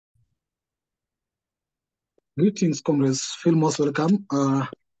Greetings, comrades. Feel most welcome. To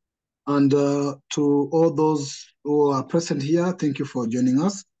all those who are present here, thank you for joining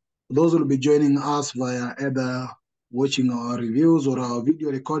us. Those who will be joining us via either watching our reviews or our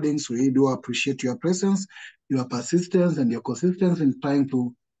video recordings, we do appreciate your presence, your persistence, and your consistency in trying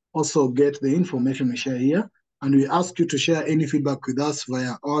to also get the information we share here. And we ask you to share any feedback with us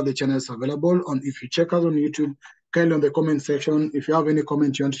via all the channels available. And if you check us on YouTube, kindly on the comment section, if you have any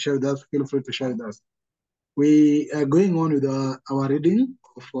comment you want to share with us, feel free to share with us. We are going on with our reading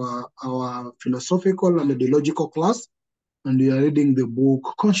of our philosophical and ideological class, and we are reading the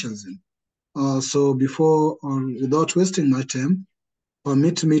book Conscience. So without wasting my time,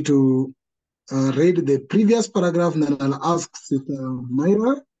 permit me to read the previous paragraph, and then I'll ask Sister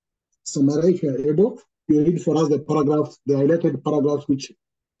Myra, if you are able, to read for us the highlighted paragraphs which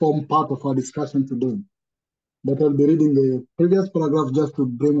form part of our discussion today. But I'll be reading the previous paragraph just to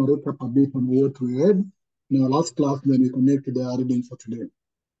bring a recap a bit on what we read in our last class, then we connect to the reading for today.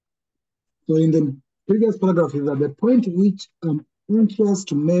 So in the previous paragraph is that the point which I'm anxious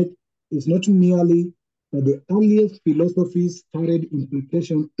to make is not merely that the earliest philosophies carried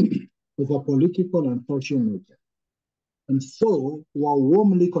implication of a political and social nature, and so were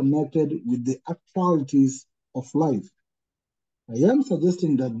warmly connected with the actualities of life. I am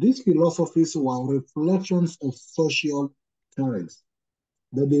suggesting that these philosophies were reflections of social currents,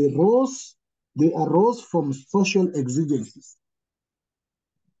 that they arose from social exigencies.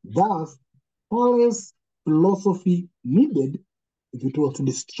 Thus, Paul's philosophy needed, if it was to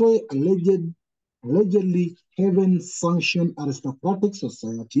destroy allegedly heaven-sanctioned aristocratic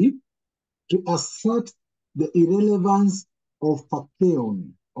society, to assert the irrelevance of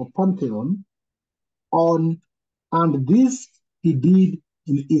pantheon, and this he did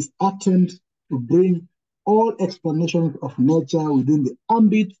in his attempt to bring all explanations of nature within the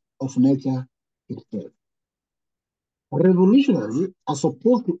ambit of nature itself. A revolutionary, as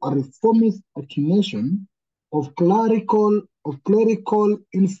opposed to a reformist accusation of clerical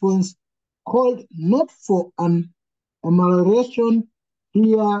influence, called not for an amelioration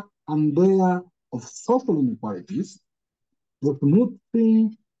here and there of social inequalities, the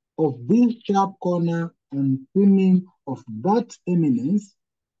smoothing of this sharp corner and trimming of that eminence,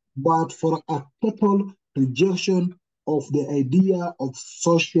 but for a total rejection of the idea of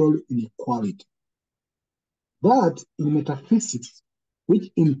social inequality. That in metaphysics,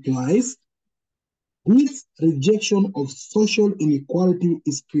 which implies this rejection of social inequality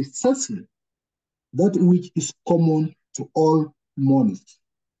is precisely that which is common to all monists.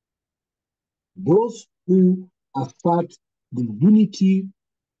 Those who assert the unity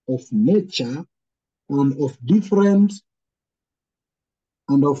of nature and of different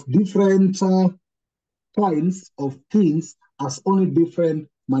kinds of things as only different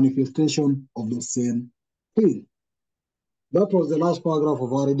manifestation of the same thing. That was the last paragraph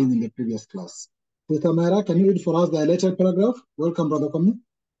of our reading in the previous class. Sister Myra, can you read for us the highlighted paragraph? Welcome, Brother Kwame.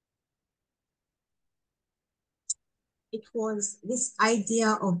 It was this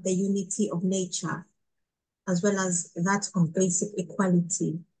idea of the unity of nature, as well as that of basic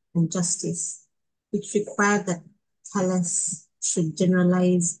equality and justice, which required that Thales should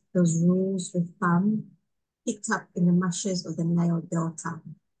generalize those rules of thumb picked up in the marshes of the Nile Delta.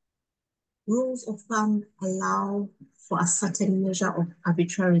 Rules of thumb allow for a certain measure of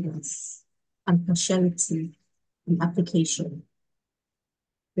arbitrariness and partiality in application.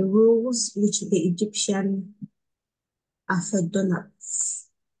 The rules which the Egyptian Arthrodonts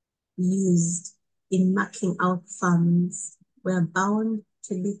used in marking out thumbs were bound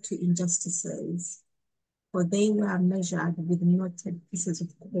to lead to injustices, for they were measured with knotted pieces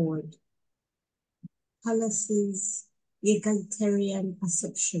of cord. Thales's egalitarian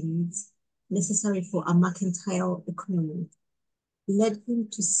perceptions necessary for a mercantile economy led him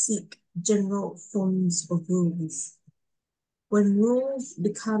to seek general forms of rules. When rules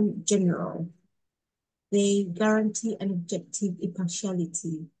become general, they guarantee an objective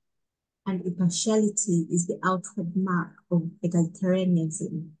impartiality, and impartiality is the outward mark of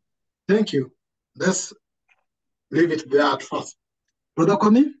egalitarianism. Thank you. Let's leave it there at first. Brother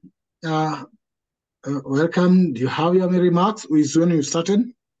Kwame, welcome. Do you have any remarks with when you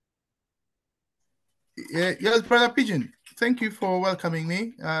started? Yes, Brother Pigeon. Thank you for welcoming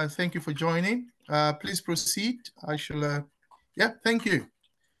me. Thank you for joining. Please proceed. I shall. Yeah, thank you.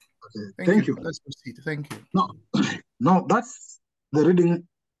 Okay, thank you. Let's proceed. Thank you. No, that's the reading,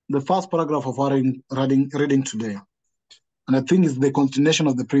 the first paragraph of our reading today. And I think it's the continuation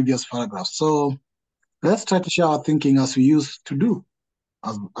of the previous paragraph. So let's try to share our thinking as we used to do,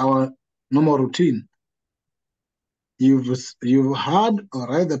 as our normal routine. You've heard or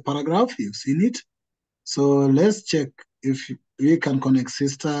read the paragraph, you've seen it. So let's check if we can connect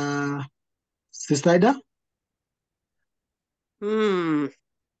Sister Ida.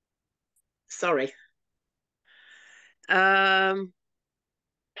 Sorry. I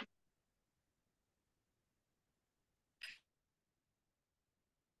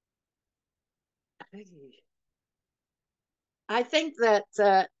think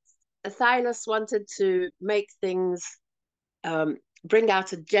that Silas wanted to make things, bring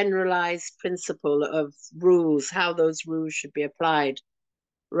out a generalized principle of rules, how those rules should be applied,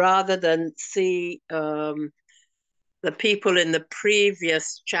 rather than see the people in the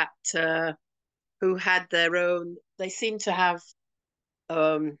previous chapter who had their own, they seem to have,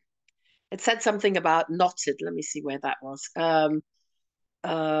 it said something about knotted. Let me see where that was.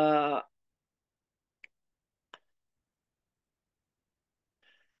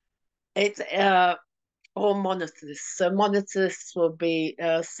 It's or monotheists. So monotheists will be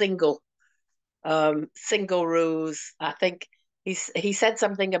single rules. I think he said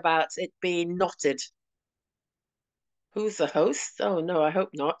something about it being knotted. Who's the host? Oh no, I hope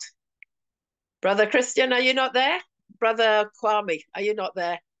not. Brother Christian, are you not there? Brother Kwame, are you not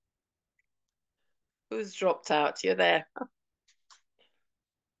there? Who's dropped out? You're there.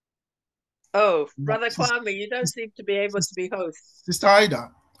 Oh, Brother Kwame, you don't seem to be able to be host. Sister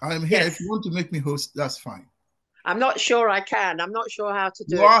Ida, I'm here. Yes. If you want to make me host, that's fine. I'm not sure I can. I'm not sure how to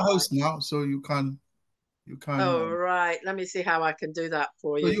do it. You are host now, so you can. Oh, right. Let me see how I can do that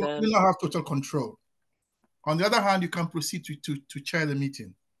for so you. You then. do not have total control. On the other hand, you can proceed to chair the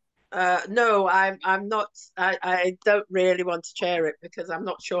meeting. No, I'm not. I don't really want to chair it because I'm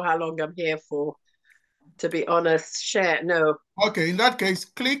not sure how long I'm here for. To be honest, share no. Okay, in that case,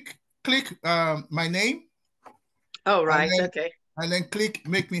 click my name. Oh, right. Okay. And then click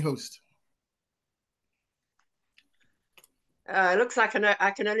make me host. It looks like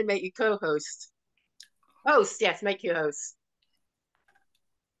I can only make you co-host. Host, yes, make you host.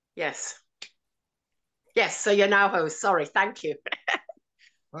 Yes. Yes, so you're now host. Sorry, thank you.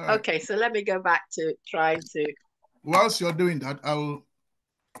 Right. Okay, so let me go back to trying to. Whilst you're doing that, I will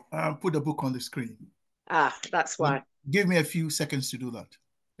put the book on the screen. Ah, that's why. Give me a few seconds to do that.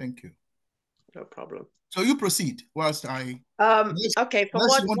 Thank you. No problem. So you proceed whilst I... okay, from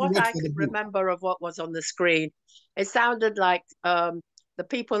what I could remember of what was on the screen, it sounded like the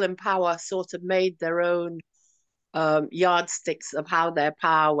people in power sort of made their own yardsticks of how their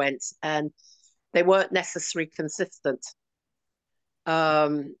power went, and they weren't necessarily consistent.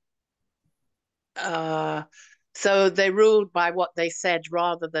 So they ruled by what they said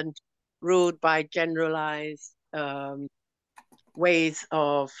rather than ruled by generalized ways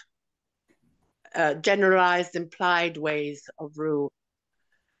of generalized implied ways of rule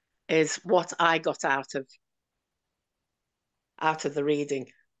is what I got out of the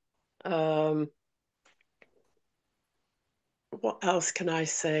reading. What else can I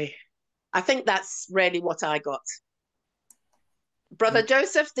say? I think that's really what I got. Brother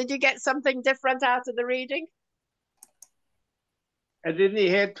Joseph, did you get something different out of the reading? I didn't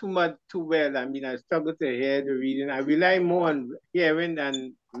hear too well. I mean, I struggled to hear the reading. I rely more on hearing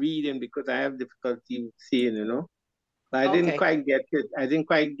than reading because I have difficulty seeing, you know. But I didn't quite get it. I didn't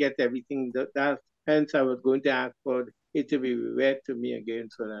quite get everything. Hence, I was going to ask for it to be read to me again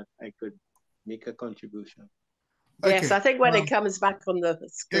so that I could make a contribution. Yes, okay. I think when it comes back on the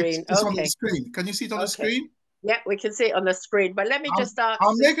screen. It's on the screen. Can you see it on the screen? Yeah, we can see it on the screen. But let me just start.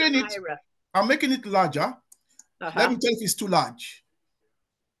 I'm making it larger. Let me tell if it's too large.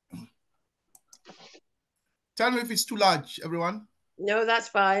 Tell me if it's too large, everyone. No, that's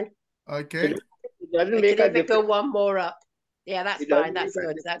fine. Okay. It doesn't make a difference. Go one more up. Yeah, that's fine. That's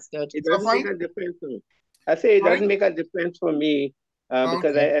good. That's good. It doesn't make a difference for me. I say it doesn't make a difference for me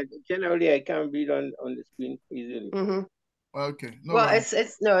because I generally I can't read on the screen easily. Mm-hmm. Okay. No, well, it's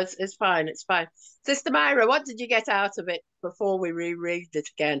fine. It's fine. Sister Myra, what did you get out of it before we reread it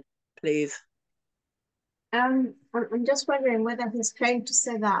again, please? I'm just wondering whether he's trying to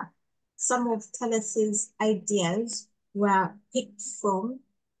say that some of Thales's ideas were picked from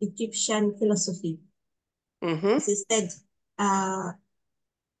Egyptian philosophy. Mm-hmm. As he said,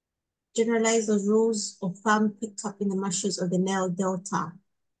 generalize the rules of thumb picked up in the marshes of the Nile Delta.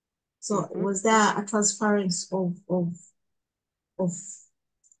 So was there a transference of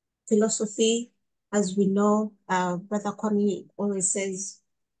philosophy? As we know, Brother Kwame always says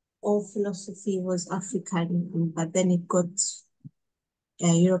all philosophy was African, but then it got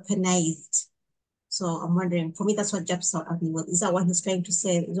Europeanized. So I'm wondering, for me, that's what jumps out at me. Is that what he's trying to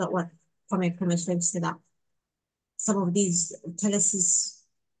say? Is that what Kwame is trying to say, that some of these Thales's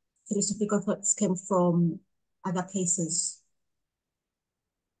philosophical thoughts came from other places?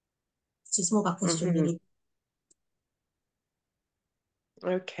 It's more of a question, really.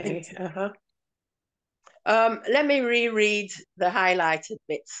 Okay. Let me reread the highlighted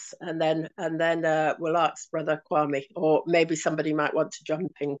bits, and then we'll ask Brother Kwame, or maybe somebody might want to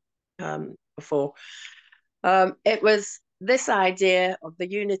jump in before. It was this idea of the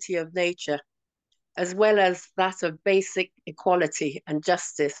unity of nature, as well as that of basic equality and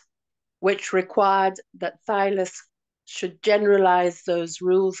justice, which required that Thylus should generalize those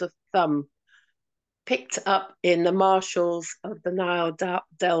rules of thumb picked up in the marshals of the Nile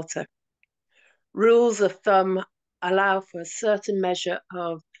Delta. Rules of thumb allow for a certain measure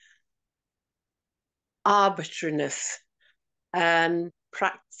of arbitrariness and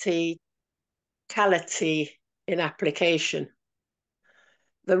practicality in application.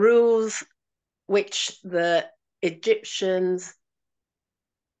 The rules which the Egyptians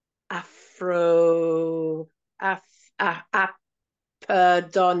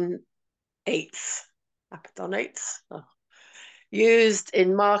used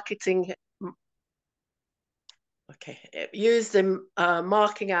in marketing. Used in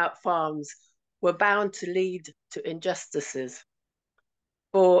marking out farms were bound to lead to injustices,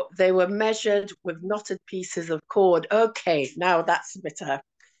 for they were measured with knotted pieces of cord. Okay, now that's a bit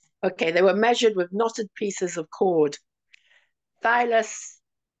okay, they were measured with knotted pieces of cord. Thylus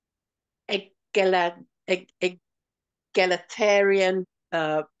egalitarian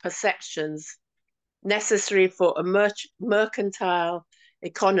perceptions necessary for a mercantile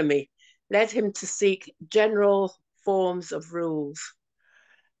economy led him to seek general forms of rules.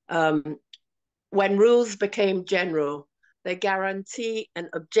 When rules became general, they guarantee an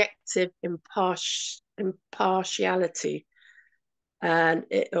objective impartiality. And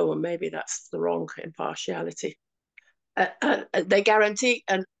maybe that's the wrong impartiality. They guarantee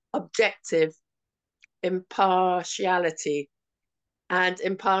an objective impartiality. And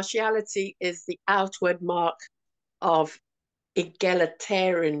impartiality is the outward mark of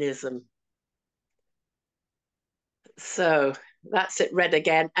egalitarianism. So that's it read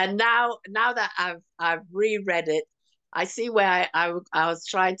again. And now that I've reread it, I see where I was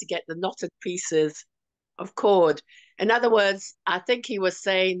trying to get the knotted pieces of cord. In other words, I think he was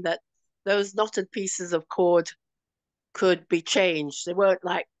saying that those knotted pieces of cord could be changed. They weren't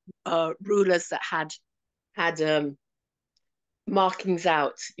like rulers that had markings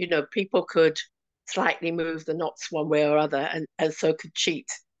out. You know, people could slightly move the knots one way or other, and so could cheat.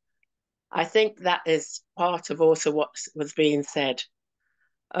 I think that is part of also what was being said.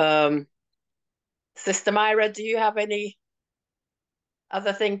 Sister Myra, do you have any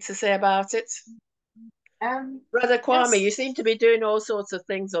other thing to say about it? Brother Kwame, yes. You seem to be doing all sorts of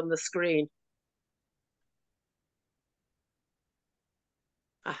things on the screen.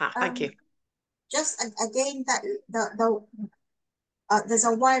 Thank you. Just again, that there's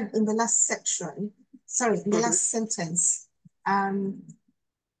a word in the last section, in the last sentence.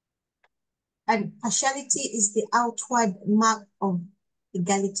 And partiality is the outward mark of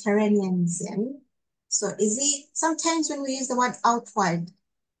egalitarianism. So sometimes when we use the word outward,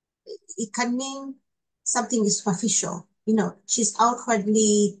 it can mean something is superficial. You know, she's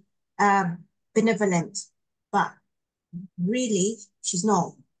outwardly benevolent, but really she's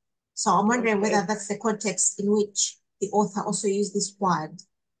not. So I'm wondering whether that's the context in which the author also used this word.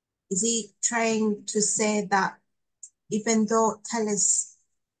 Is he trying to say that even though Thales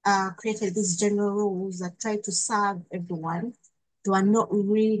created these general rules that try to serve everyone, they are not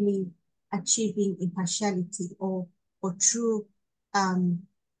really achieving impartiality or true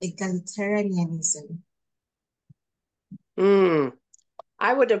egalitarianism?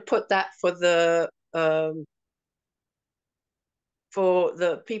 I would have put that for the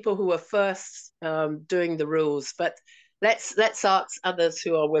people who were first doing the rules, but let's ask others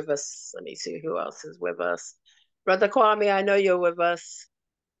who are with us. Let me see who else is with us. Brother Kwame, I know you're with us.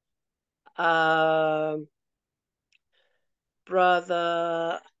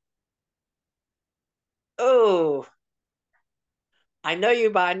 Brother, I know you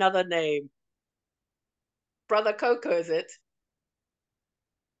by another name. Brother Coco, is it?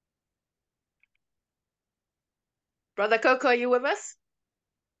 Brother Coco, are you with us?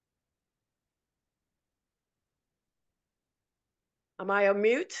 Am I on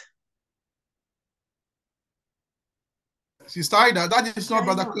mute? Sister Ida, that is not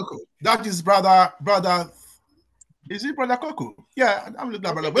Brother Coco. That is brother. Is it Brother Coco? Yeah, I'm looking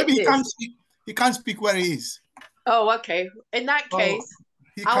at brother. Maybe he can't speak. He can't speak where he is. Oh, okay. In that case,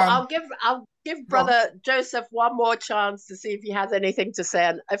 I'll give Brother Joseph one more chance to see if he has anything to say,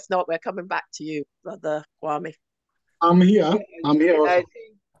 and if not, we're coming back to you, Brother Kwame. I'm here. Also.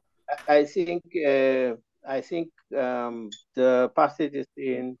 I think the passage is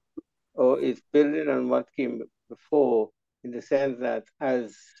in or it's building on what came before, in the sense that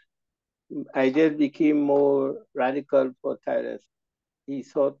as ideas became more radical for Tyrus, he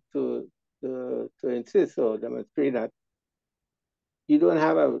sought to insist or demonstrate that you don't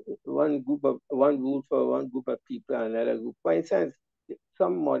have one rule for one group of people and another group. For instance,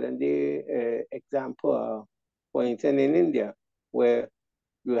 some modern day example are, for instance, in India, where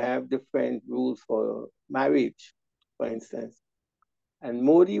you have different rules for marriage, for instance. And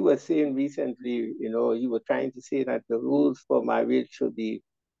Modi was saying recently, he was trying to say that the rules for marriage should be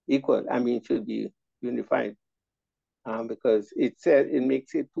equal. I mean, should be unified, because it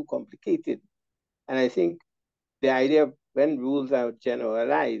makes it too complicated. And I think the idea of when rules are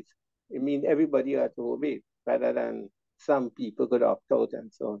generalized, it means everybody has to obey, rather than some people could opt out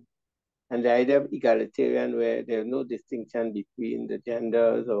and so on. And the idea of egalitarian, where there's no distinction between the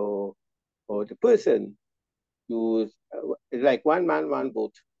genders or the person, it's like one man, one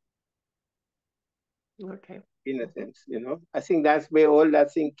vote. Okay. In a sense, I think that's where all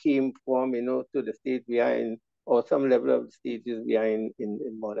that thing came from, to the state we are in, or some level of the stages we are in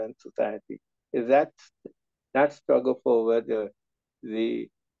modern society. Is that struggle forward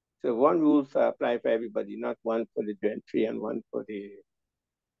so one rules apply for everybody, not one for the gentry and one for the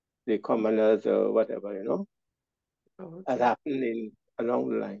commoners or whatever, Okay. Has happened along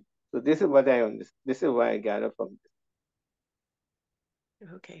the line. So this is what I understand. This is what I gather from this.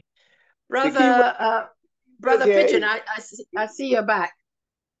 Okay. Brother Pigeon, I see your back.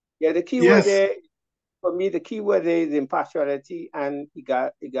 Yeah, the key word there, for me, the key word there is impartiality and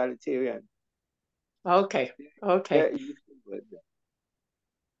egalitarian. Okay. Okay.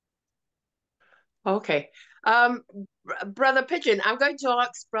 Okay. Brother Pigeon, I'm going to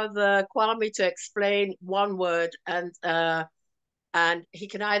ask Brother Kwame to explain one word, and he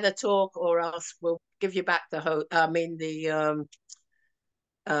can either talk or else we'll give you back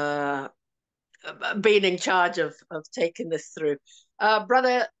being in charge of taking this through.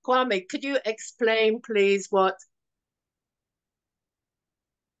 Brother Kwame, could you explain, please, what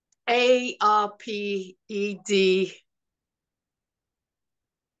ARPEDON,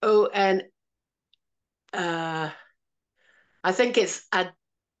 I think it's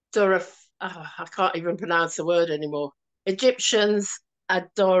Adoraf, I can't even pronounce the word anymore. Egyptians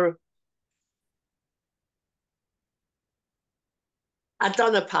Adonaptites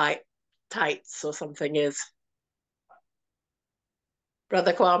or something is.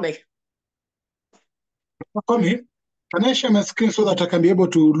 Brother Kwame. Kwame, can I share my screen so that I can be able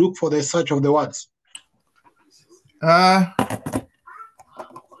to look for the search of the words? There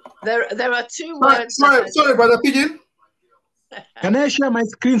are two words. Sorry, Brother Pigeon. Can I share my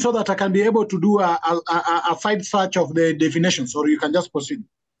screen so that I can be able to do a side search of the definitions, or you can just proceed?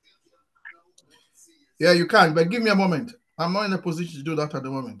 Yeah, you can, but give me a moment. I'm not in a position to do that at the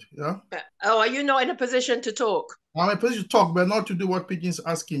moment. Yeah. Oh, are you not in a position to talk? I'm in a position to talk, but not to do what Pigeon's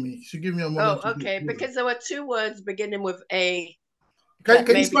asking me. So give me a moment. Oh, okay. Because there were two words beginning with A.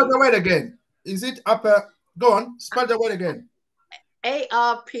 Can you spell the word again? Is it upper? Go on, spell the word again.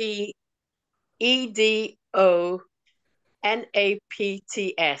 ARPEDONAPTS.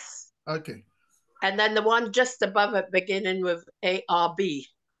 Okay. And then the one just above it beginning with ARB.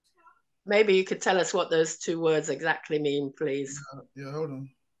 Maybe you could tell us what those two words exactly mean, please. Yeah, hold on.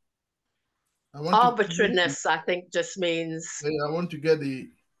 Arbitrariness, I think, just means. Yeah, I want to get the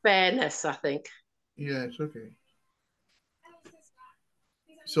fairness, I think. Yeah, it's okay.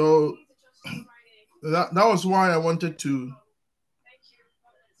 So that was why I wanted to.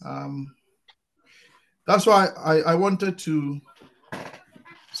 That's why I wanted to.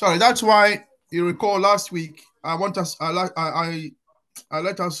 Sorry, that's why you recall last week. I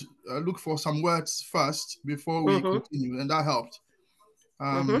let us look for some words first before we continue, and that helped.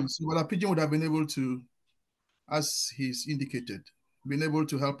 So Brother Pigeon would have been able to, as he's indicated, been able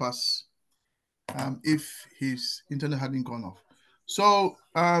to help us if his internet hadn't gone off. So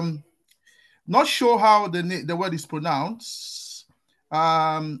not sure how the word is pronounced.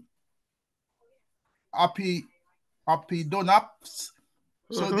 Apidonaps.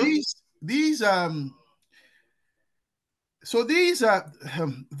 So these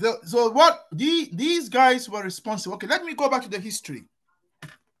guys were responsible. Okay, let me go back to the history.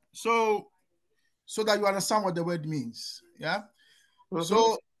 So that you understand what the word means. Yeah.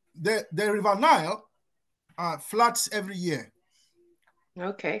 So the River Nile floods every year.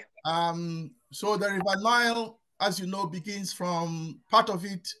 Okay. So the River Nile, as you know, begins from part of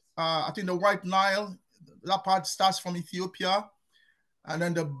it. I think the White Nile, that part starts from Ethiopia, and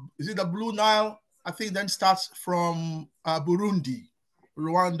then the Blue Nile? I think then starts from Burundi,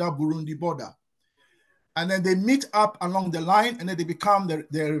 Rwanda-Burundi border. and then they meet up along the line, and then they become the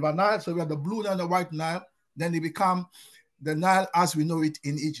River Nile. So we have the Blue Nile and the White Nile. Then they become the Nile as we know it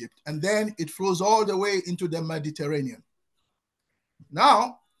in Egypt. And then it flows all the way into the Mediterranean.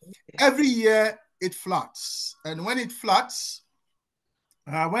 Now, every year it floods. And when it floods,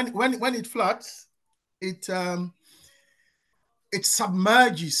 it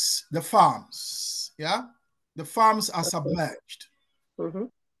submerges the farms. Yeah, the farms are submerged.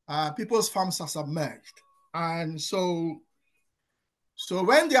 People's farms are submerged, and so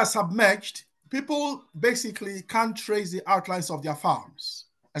when they are submerged, people basically can't trace the outlines of their farms.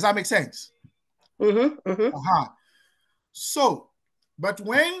 Does that make sense? So, but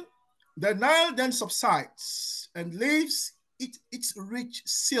when the Nile then subsides and leaves its rich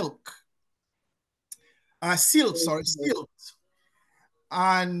silt, and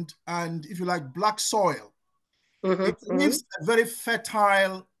if you like, black soil, it leaves a very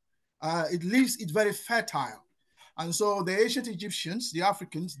fertile. It leaves it very fertile, and so the ancient Egyptians, the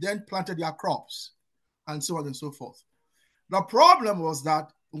Africans, then planted their crops, and so on and so forth. The problem was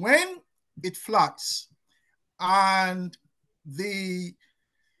that when it floods and the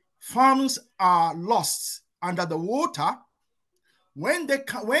farms are lost under the water, when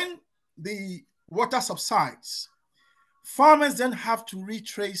the water subsides, farmers then have to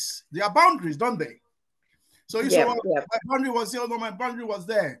retrace their boundaries, don't they? So you say, well, my boundary was here, no, my boundary was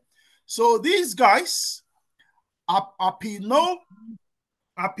there. So these guys, Apinodonaps,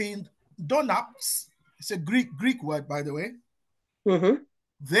 it's a Greek word, by the way.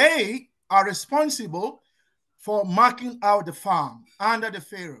 They are responsible for marking out the farm under the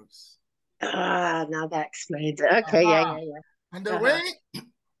pharaohs. Now that explains it. Okay, yeah. And the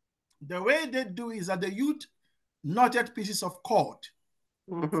way they do is that they use knotted pieces of cord.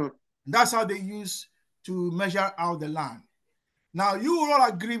 That's how they use to measure out the land. Now, you will all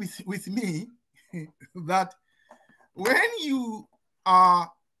agree with me that when you are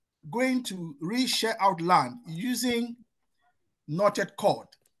going to re-share out land using knotted cord,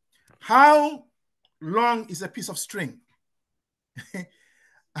 how long is a piece of string?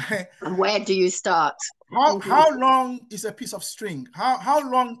 And where do you start? How long is a piece of string? How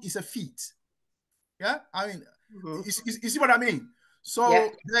long is a feet? Yeah, I mean, you see what I mean? So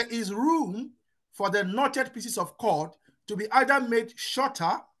there is room for the knotted pieces of cord to be either made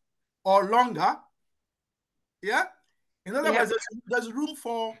shorter or longer. Yeah, in other words, there's room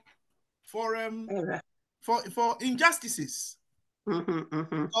for injustices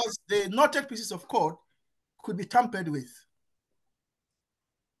because the knotted pieces of cord could be tampered with.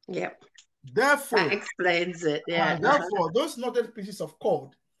 Therefore, that explains it. Therefore, those knotted pieces of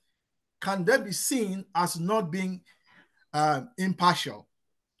cord can then be seen as not being impartial.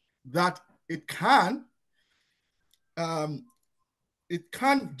 That it can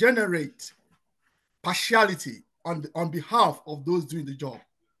generate partiality on behalf of those doing the job.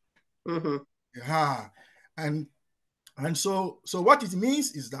 And so what it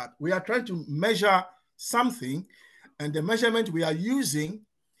means is that we are trying to measure something, and the measurement we are using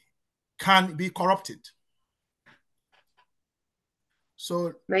can be corrupted.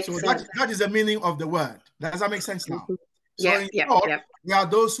 So that is the meaning of the word. Does that make sense now? So there are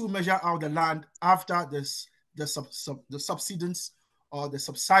those who measure out the land after the subsidence or the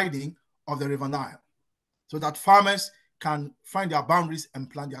subsiding of the River Nile, so that farmers can find their boundaries and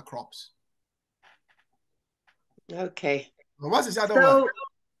plant their crops. Okay. Well, what's this other word?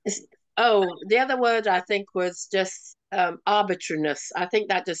 The other word I think was just arbitrariness. I think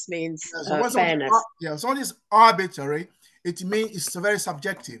that just means fairness. So this arbitrary, it means it's very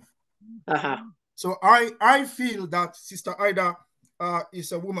subjective. So I feel that Sister Ida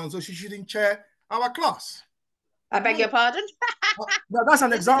is a woman, so she shouldn't chair our class. I beg your pardon? That's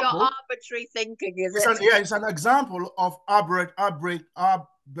an example. Your arbitrary thinking, is it? It's an example of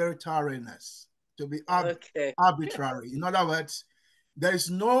arbitrariness, to be arbitrary. In other words, there is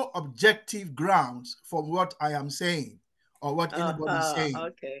no objective grounds for what I am saying or what anybody is saying.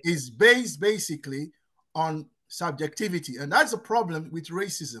 It's based basically on subjectivity. And that's a problem with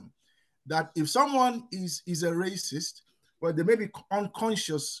racism, that if someone is a racist, well, they may be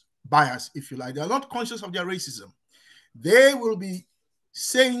unconscious bias, if you like. They are not conscious of their racism. They will be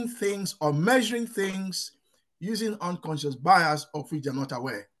saying things or measuring things using unconscious bias of which they're not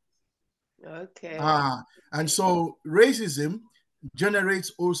aware. And so racism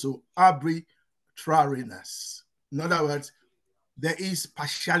generates also arbitrariness. In other words, there is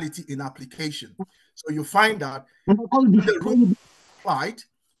partiality in application. So you find that the rule applied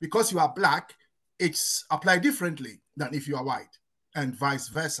because you are black, it's applied differently than if you are white, and vice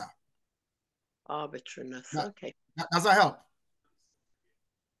versa. Arbitrariness. Does that help?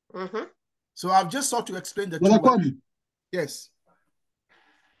 So I've just sought to explain the Brother two words. Kwame, Yes.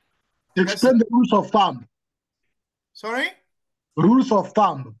 explain the rules of thumb. Sorry? Rules of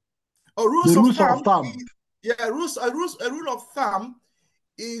thumb. Oh, The rules of thumb. Yeah, a rule of thumb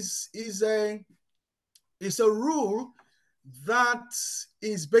is a rule that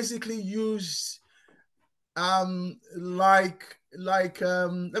is basically used let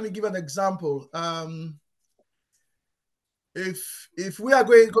me give an example. If we are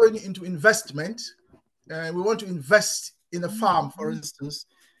going into investment, and we want to invest in a farm, for instance,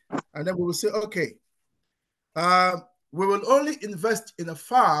 and then we will say, okay, we will only invest in a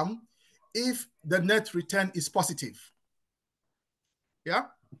farm if the net return is positive. Yeah.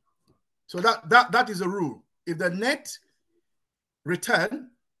 So that is a rule. If the net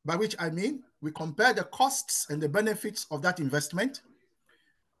return, by which I mean we compare the costs and the benefits of that investment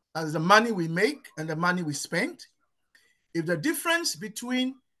as the money we make and the money we spend. If the difference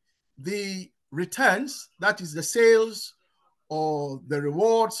between the returns, that is the sales or the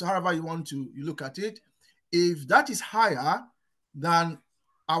rewards, however you want to look at it, if that is higher than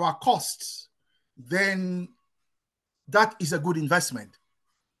our costs, then that is a good investment.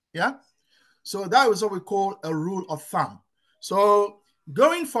 Yeah. So that is what we call a rule of thumb. So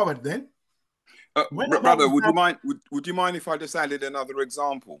going forward, then, brother, would you mind if I just added another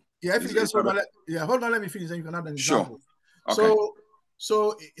example? Yeah, if you just hold on, let me finish, then you can add an example. Sure.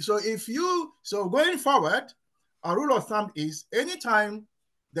 Okay. So going forward, our rule of thumb is anytime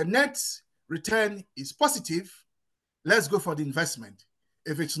the net return is positive, let's go for the investment.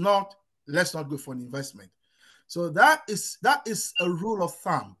 If it's not, let's not go for an investment. So that is a rule of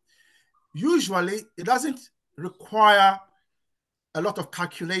thumb. Usually, it doesn't require a lot of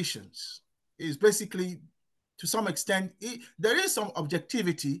calculations. It's basically, to some extent, there is some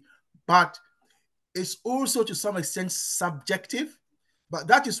objectivity, but it's also to some extent subjective. But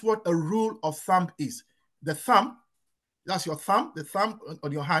that is what a rule of thumb is. The thumb, that's your thumb, the thumb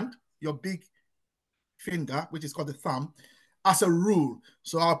on your hand, your big finger, which is called the thumb, as a rule.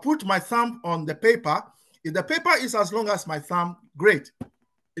 So I'll put my thumb on the paper. If the paper is as long as my thumb, great.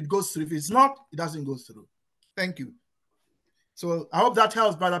 It goes through. If it's not, it doesn't go through. Thank you. So I hope that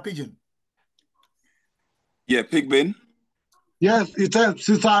helps, Brother Pigeon. Yeah, Pigbin. Yes, it helps.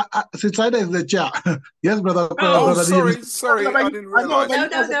 Since Ida is the chair. Yes, brother. Oh, sorry, I didn't realize.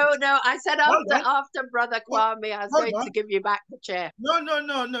 No. I said after Brother Kwame, I was going to give you back the chair.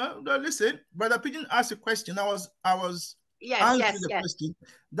 No. Listen, Brother Pigeon asked a question. I was answering the question.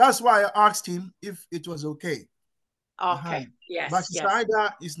 That's why I asked him if it was okay. Okay. Yes. But Sister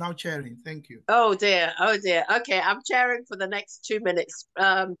Ida is now chairing. Thank you. Oh dear. Okay, I'm chairing for the next 2 minutes.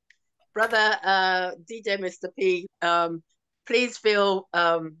 Brother DJ Mr. P, please feel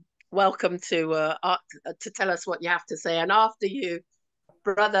welcome to tell us what you have to say. And after you,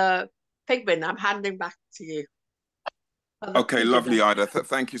 Brother Pigbin, I'm handing back to you. Okay, lovely, Ida.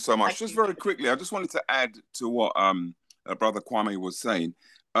 Thank you so much. Just very quickly, I just wanted to add to what Brother Kwame was saying.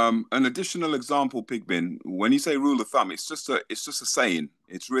 An additional example, Pigbin, when you say rule of thumb, it's just a saying.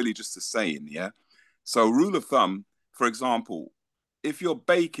 It's really just a saying, yeah? So rule of thumb, for example, if you're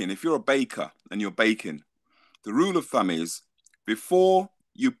a baker and you're baking, the rule of thumb is before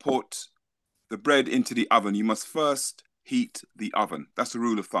you put the bread into the oven, you must first heat the oven. That's the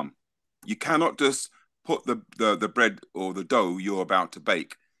rule of thumb. You cannot just put the bread or the dough you're about to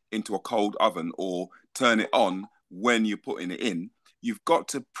bake into a cold oven or turn it on when you're putting it in. You've got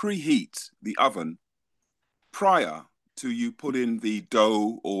to preheat the oven prior to you putting the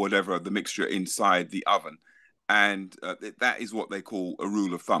dough or whatever, the mixture inside the oven. And that is what they call a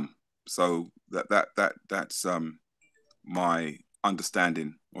rule of thumb. So that's my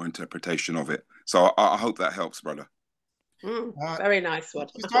understanding or interpretation of it. So I hope that helps, brother. Very nice one.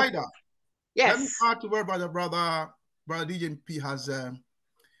 Let Yes. me add to where brother DJ P has.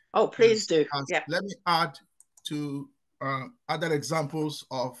 Please do. Yeah. Let me add to other examples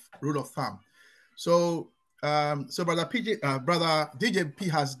of rule of thumb. So brother DJ P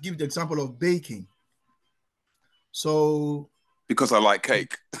has given the example of baking. So because I like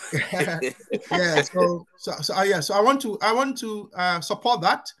cake. Yeah. So I want to support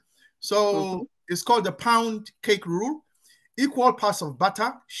that. So it's called the pound cake rule. Equal parts of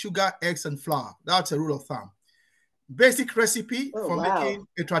butter, sugar, eggs, and flour. That's a rule of thumb. Basic recipe for making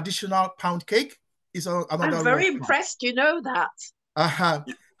a traditional pound cake is another. I'm very impressed. You know that.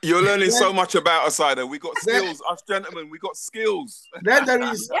 You're learning so much about us, Ida. We got skills, us gentlemen. We got skills. Then there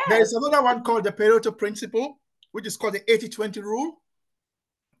is another one called the Pareto principle, which is called the 80-20 rule,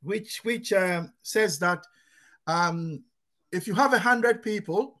 which says that if you have 100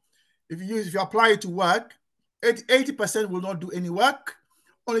 people, if you apply it to work, 80% will not do any work,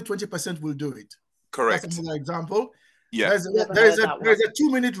 only 20% will do it. Correct. That's another example. Yeah. There is a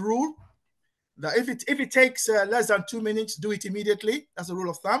 2-minute rule that if it takes less than 2 minutes, do it immediately. That's a rule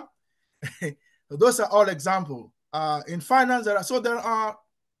of thumb. Those are all examples. In finance, there are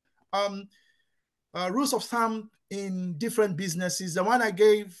rules of thumb in different businesses. The one I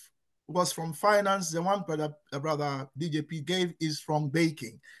gave was from finance. The one brother DJP gave is from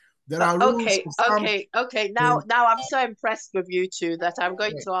baking. There are rules. Okay. Now I'm so impressed with you two that I'm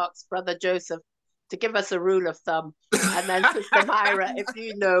going to ask Brother Joseph to give us a rule of thumb, and then Sister Myra, if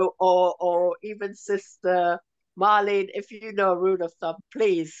you know, or even Sister Marlene, if you know a rule of thumb,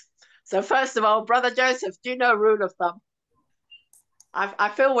 please. So first of all, Brother Joseph, do you know a rule of thumb? I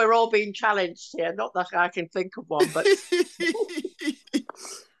feel we're all being challenged here. Not that I can think of one, but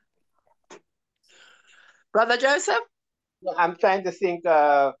Brother Joseph? I'm trying to think,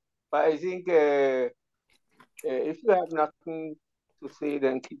 but I think if you have nothing to say,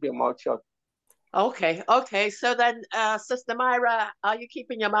 then keep your mouth shut. Okay. So then, Sister Myra, are you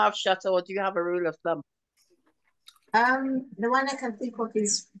keeping your mouth shut, or do you have a rule of thumb? The one I can think of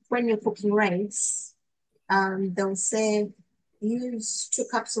is when you're cooking rice, they'll say use 2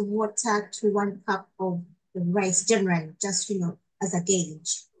 cups of water to 1 cup of the rice, generally, just, as a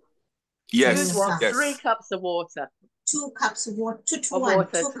gauge. Yes. Use what? Yes. 3 cups of water. 2 cups of water, 2 to 1.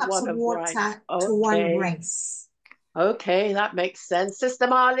 2 cups of water to 1 rice. Okay, that makes sense. Sister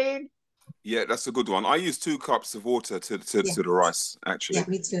Marlene? Yeah, that's a good one. I use 2 cups of water to the rice, actually. Yeah,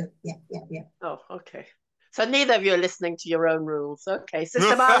 me too. Yeah. Oh, okay. So neither of you are listening to your own rules. Okay.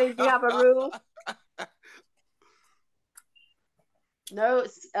 Sister Marlene, do you have a rule? No.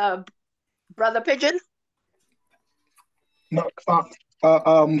 Brother Pigeon? No,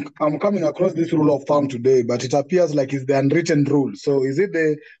 I'm coming across this rule of thumb today, but it appears like it's the unwritten rule. So is it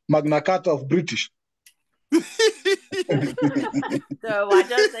the Magna Carta of British? No, I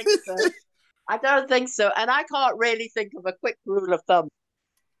don't think so. I don't think so. And I can't really think of a quick rule of thumb.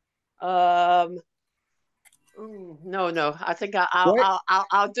 No. I think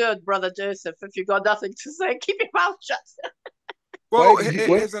I'll do it, Brother Joseph. If you've got nothing to say, keep your mouth shut. Well,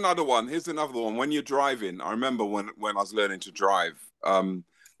 here's another one. When you're driving, I remember when I was learning to drive,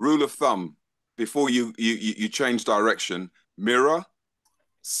 rule of thumb, before you change direction, mirror,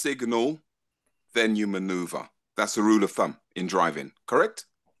 signal, then you maneuver. That's a rule of thumb in driving, correct?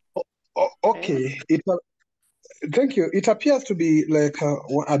 Okay. Thank you. It appears to be like,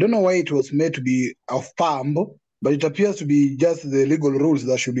 I don't know why it was made to be a thumb, but it appears to be just the legal rules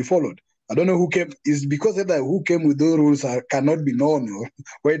that should be followed. I don't know who came. It's because either who came with those rules cannot be known, or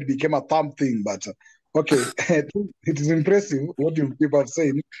where it became a thumb thing. But okay, it is impressive what you people are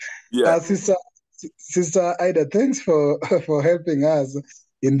saying. Yeah, Sister Ida, thanks for helping us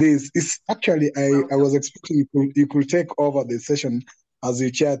in this. It's actually I was expecting you could take over the session as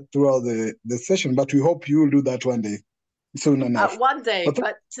you chat throughout the session, but we hope you will do that one day, soon enough. One day,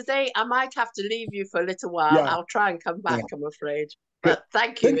 but today I might have to leave you for a little while. Yeah. I'll try and come back, I'm afraid. But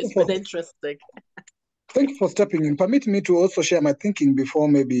thank you. It's been interesting. Thank you for stepping in. Permit me to also share my thinking before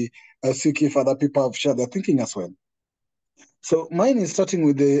maybe seek if other people have shared their thinking as well. So mine is starting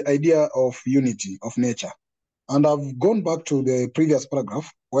with the idea of unity of nature. And I've gone back to the previous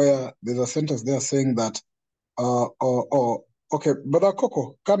paragraph where there's a sentence there saying that, okay, Brother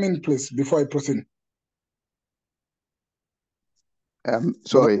Coco, come in please before I proceed.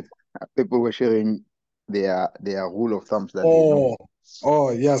 Sorry, people were sharing their rule of thumbs that they know. Oh,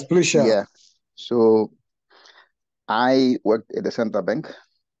 yes, please share. Yeah, so I worked at the central bank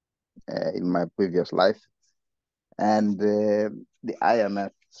in my previous life, and the IMF,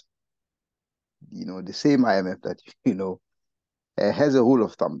 the same IMF that has a rule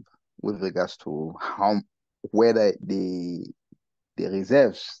of thumb with regards to whether the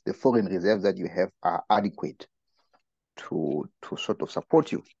reserves, the foreign reserves that you have, are adequate to sort of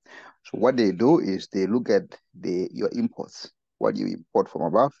support you. So what they do is they look at your imports, what you import from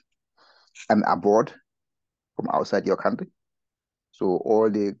above and abroad, from outside your country. So all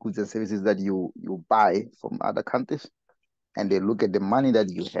the goods and services that you buy from other countries, and they look at the money that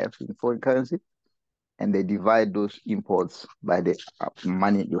you have in foreign currency, and they divide those imports by the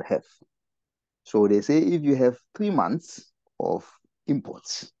money you have. So they say if you have 3 months of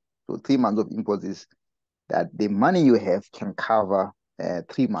imports, so 3 months of imports is that the money you have can cover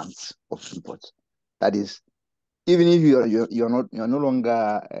 3 months of imports. That is, even if you're no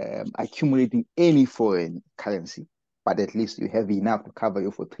longer accumulating any foreign currency, but at least you have enough to cover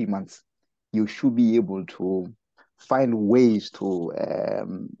you for 3 months, you should be able to find ways to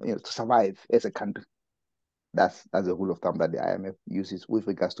survive as a country. That's a rule of thumb that the IMF uses with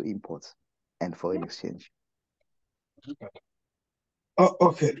regards to imports and foreign exchange. Oh,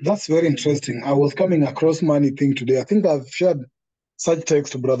 okay, that's very interesting. I was coming across money thing today. I think I've shared such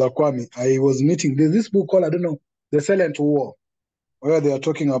text to Brother Kwame. I was meeting, there's this book called, I don't know, The Silent War, where they are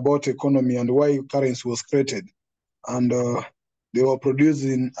talking about economy and why currency was created. And they were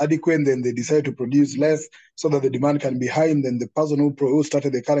producing adequate, and then they decided to produce less so that the demand can be high, and then the person who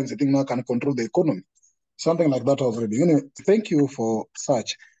started the currency thing now can control the economy. Something like that I was reading. Anyway, thank you for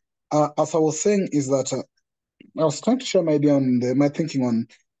such. As I was saying, is that I was trying to share my idea on my thinking on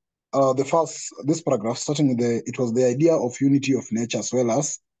this paragraph, starting with it was the idea of unity of nature as well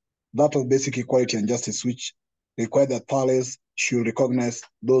as that of basic equality and justice, which require that Thales should recognize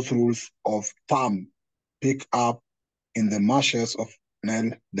those rules of thumb pick up in the marshes of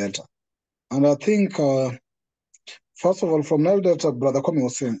Nile Delta. And I think, first of all, from Nile Delta, Brother Kwame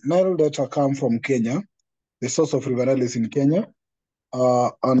was saying, Nile Delta come from Kenya. The source of River Nile is in Kenya.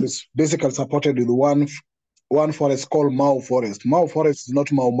 And it's basically supported with one forest called Mau Forest. Mau Forest is not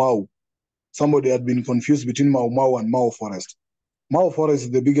Mau Mau. Somebody had been confused between Mau Mau and Mau Forest. Mau Forest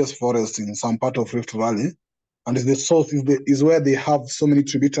is the biggest forest in some part of Rift Valley, and is the source is where they have so many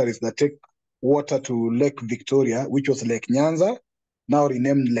tributaries that take water to Lake Victoria, which was Lake Nyanza, now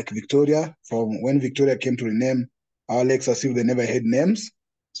renamed Lake Victoria from when Victoria came to rename our lakes as if they never had names.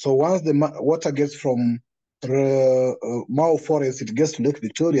 So once the water gets from Mau Forest, it gets to Lake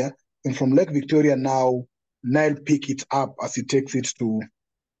Victoria, and from Lake Victoria now Nile pick it up as it takes it to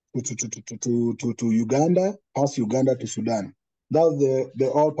Uganda, past Uganda to Sudan. That's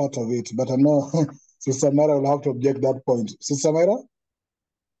the all part of it. But I know Sister Myra will have to object that point. Sister Myra?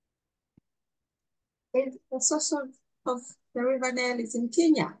 The source of the River Nile is in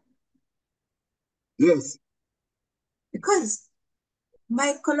Kenya. Yes. Because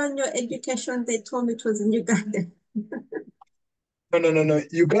my colonial education, they told me it was in Uganda. No.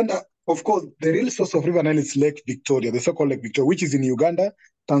 Uganda, of course, the real source of River Nile is Lake Victoria, the so-called Lake Victoria, which is in Uganda,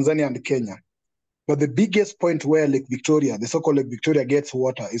 Tanzania, and Kenya. But the biggest point where Lake Victoria, the so-called Lake Victoria, gets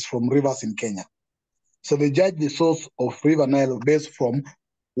water is from rivers in Kenya. So they judge the source of River Nile based from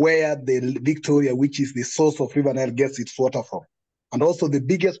where the Victoria, which is the source of River Nile, gets its water from. And also the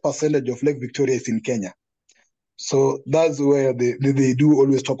biggest percentage of Lake Victoria is in Kenya. So that's where they do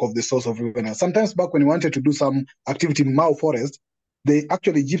always talk of the source of River Nile. Sometimes back when we wanted to do some activity in Mau Forest, the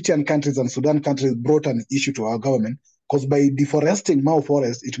actually Egyptian countries and Sudan countries brought an issue to our government, because by deforesting Mau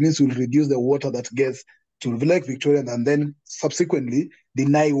Forest, it means we'll reduce the water that gets to Lake Victoria and then subsequently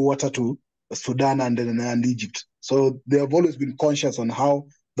deny water to Sudan and Egypt. So they have always been conscious on how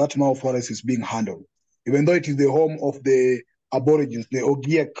that Mau Forest is being handled, even though it is the home of the Aborigines, the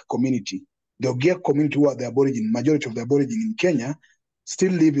Ogiek community. The Ogiek community, who are the Aborigine, majority of the Aborigine in Kenya,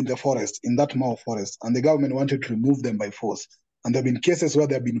 still live in the forest, in that Mau Forest, and the government wanted to remove them by force. And there have been cases where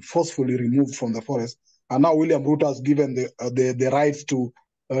they have been forcefully removed from the forest. And now William Ruto has given the rights to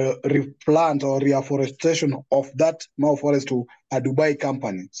replant or reforestation of that Mau Forest to a Dubai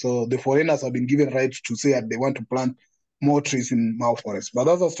company. So the foreigners have been given rights to say that they want to plant more trees in Mau Forest. But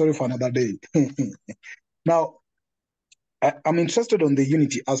that's a story for another day. Now, I'm interested on the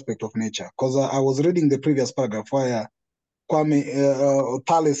unity aspect of nature, because I was reading the previous paragraph where Kwame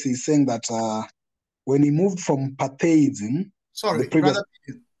Thales is saying that when he moved from pantheism, sorry, Brother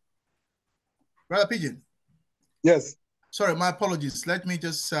Pigeon. Yes. Sorry, my apologies. Let me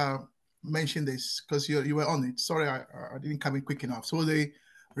just mention this because you were on it. Sorry, I didn't come in quick enough. So the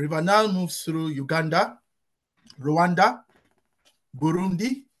River Nile moves through Uganda, Rwanda,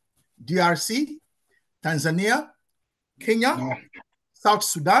 Burundi, DRC, Tanzania, Kenya, South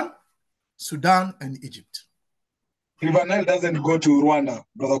Sudan, Sudan, and Egypt. River Nile doesn't go to Rwanda,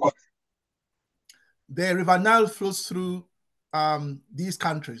 Brother Kwame. The River Nile flows through these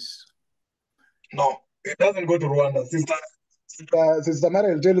countries. No, it doesn't go to Rwanda. Sister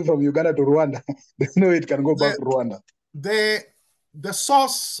Mary will tell you from Uganda to Rwanda. There's no way it can go back to Rwanda. The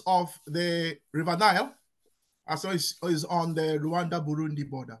source of the River Nile is on the Rwanda-Burundi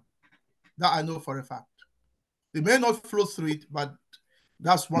border. That I know for a fact. They may not flow through it, but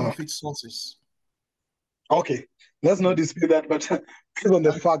that's one of its sources. Okay, let's not dispute that, but based on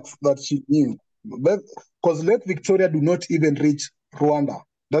the facts that she knew. Because Lake Victoria do not even reach Rwanda.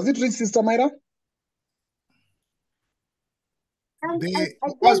 Does it reach, Sister Myra? I don't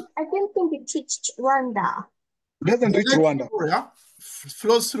think it reached Rwanda. It doesn't reach Rwanda. Victoria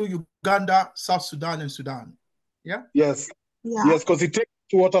flows through Uganda, South Sudan, and Sudan. Yeah? Yes. Yeah. Yes, because it takes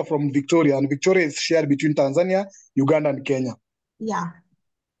water from Victoria, and Victoria is shared between Tanzania, Uganda, and Kenya. Yeah.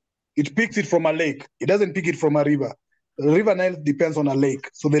 It picks it from a lake. It doesn't pick it from a river. The River Nile depends on a lake.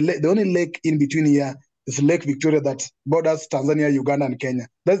 So the only lake in between here is Lake Victoria that borders Tanzania, Uganda, and Kenya.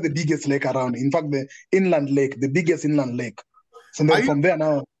 That's the biggest lake around. In fact, the inland lake, the biggest inland lake. So then from there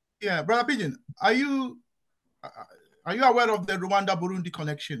now. Yeah, Brother Pigeon, are you aware of the Rwanda-Burundi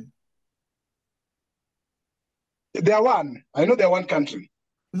connection? They are one. I know they're one country.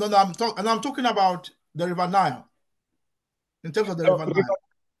 No, I'm talking about the River Nile. In terms of the River Nile.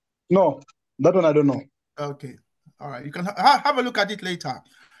 No, that one I don't know. Okay, all right. You can have a look at it later.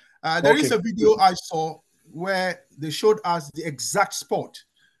 There is a video I saw where they showed us the exact spot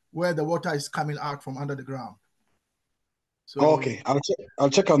where the water is coming out from under the ground. So okay, I'll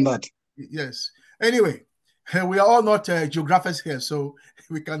check on that. Yes. Anyway, we are all not geographers here, so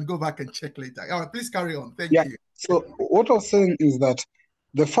we can go back and check later. All right, please carry on. Thank you. So what I was saying is that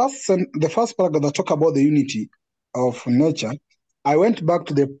the first paragraph that talk about the unity of nature, I went back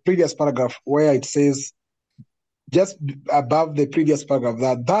to the previous paragraph where it says, just above the previous paragraph,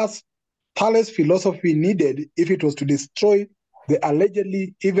 that thus Thales' philosophy needed if it was to destroy the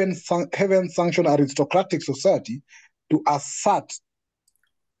allegedly heaven-sanctioned aristocratic society to assert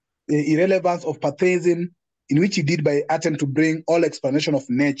the irrelevance of pantheism, in which he did by attempt to bring all explanation of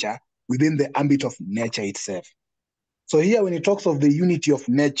nature within the ambit of nature itself. So here when he talks of the unity of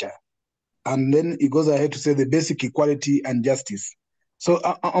nature, and then he goes ahead to say the basic equality and justice. So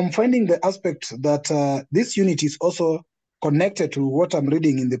I'm finding the aspect that this unity is also connected to what I'm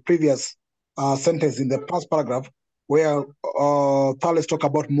reading in the previous sentence in the past paragraph, where Thales talk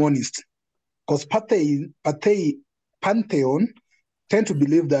about monist. Because pantheon tend to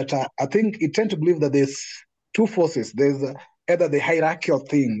believe that, I think it tend to believe that there's two forces. There's either the hierarchical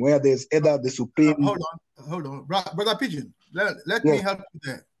thing, where there's either the supreme... Hold on. Brother Pigeon, let me help you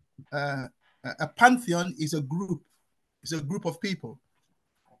there. A pantheon is a group. It's a group of people.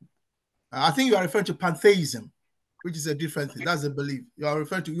 I think you are referring to pantheism, which is a different thing. That's a belief. You are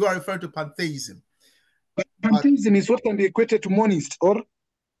referring to pantheism. Pantheism is what can be equated to monist, or?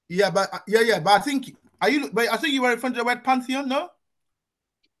 But I think you were referring to the word pantheon, no?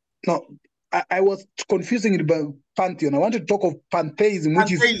 No, I was confusing it about pantheon. I want to talk of pantheism,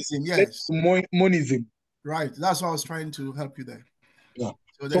 which is monism. Right. That's what I was trying to help you there. Yeah.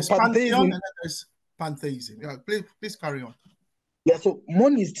 So there's pantheon and then there's pantheism. Yeah, please carry on. Yeah, so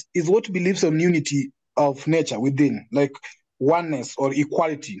monist is what believes on unity of nature within, like oneness or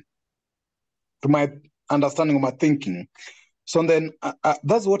equality, to my understanding of my thinking. So then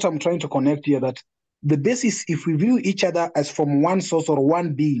that's what I'm trying to connect here, that the basis, if we view each other as from one source or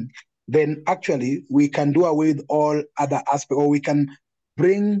one being, then actually we can do away with all other aspects, or we can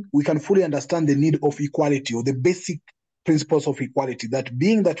fully understand the need of equality, or the basic principles of equality, that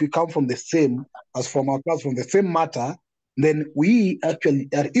being that we come from the same, as from our class, from the same matter, then we actually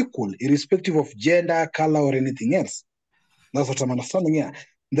are equal, irrespective of gender, color, or anything else. That's what I'm understanding here.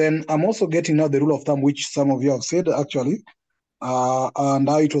 Then I'm also getting now the rule of thumb, which some of you have said actually, and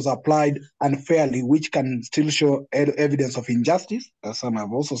how it was applied unfairly, which can still show evidence of injustice, as some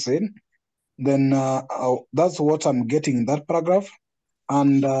have also said. Then that's what I'm getting in that paragraph.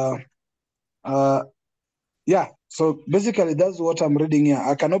 And so basically that's what I'm reading here.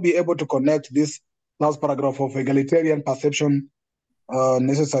 I cannot be able to connect this last paragraph of egalitarian perception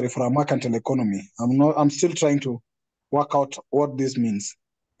necessary for a mercantile economy. I'm still trying to work out what this means.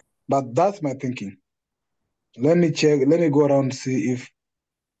 But that's my thinking. Let me go around and see if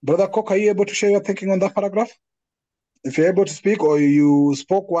Brother Cook, are you able to share your thinking on that paragraph? If you're able to speak, or you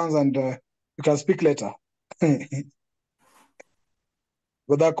spoke once and you can speak later.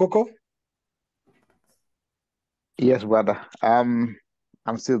 Brother Coco? Yes, brother. I'm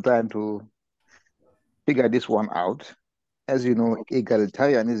still trying to figure this one out. As you know,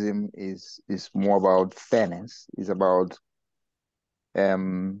 egalitarianism is more about fairness. It's about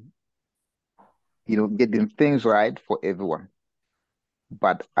getting things right for everyone.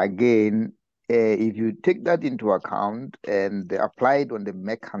 But again, if you take that into account and apply it on the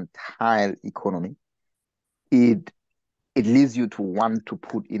mercantile economy, it leads you to want to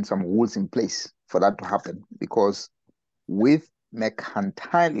put in some rules in place for that to happen. Because with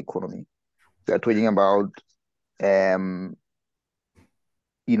mercantile economy, we are talking about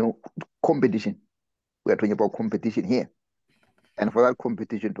competition. We are talking about competition here. And for that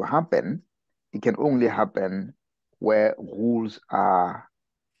competition to happen, it can only happen where rules are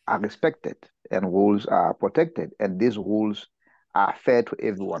respected and rules are protected. And these rules are fair to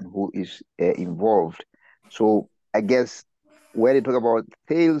everyone who is involved. So I guess when they talk about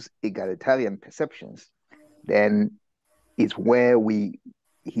Thales' egalitarian perceptions, then it's where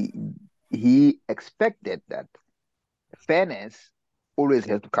he expected that fairness always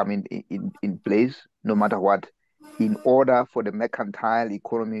has to come in place, no matter what, in order for the mercantile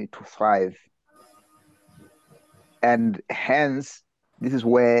economy to thrive. And hence, this is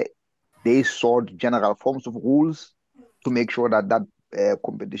where they sought general forms of rules to make sure that that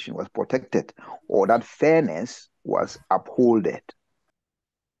competition was protected or that fairness was upholded.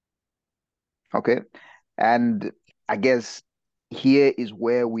 Okay, and I guess here is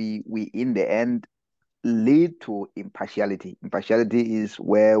where we in the end lead to impartiality. Impartiality is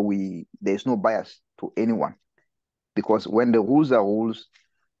where there's no bias to anyone, because when the rules are rules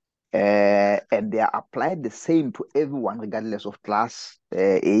and they are applied the same to everyone, regardless of class,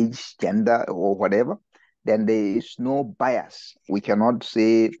 age, gender, or whatever, then there is no bias. We cannot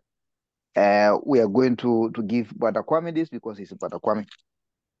say we are going to give Brother Kwame this because he's a Brother Kwame.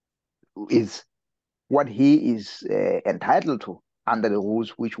 Is what he is entitled to under the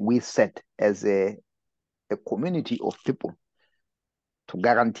rules which we set as a community of people to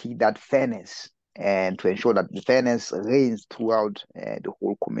guarantee that fairness and to ensure that the fairness reigns throughout the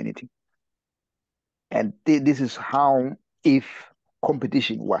whole community. And this is how, if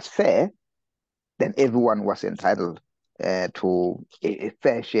competition was fair, then everyone was entitled to a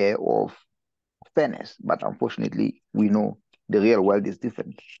fair share of fairness. But unfortunately, we know the real world is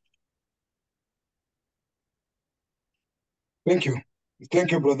different. Thank you.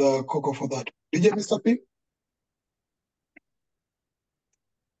 Thank you, Brother Coco, for that. DJ Mr. P?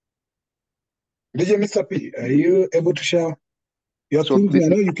 DJ Mr. P, are you able to share your thinking? I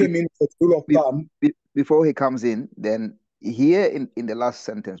know you came in for the rule of thumb. Before he comes in, then here in the last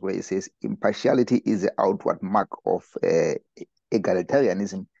sentence where it says impartiality is the outward mark of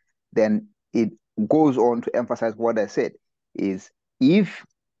egalitarianism, then it goes on to emphasize what I said, is if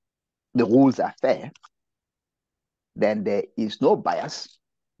the rules are fair, then there is no bias,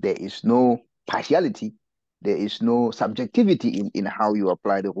 there is no partiality, there is no subjectivity in how you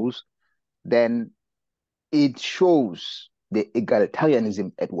apply the rules, then it shows the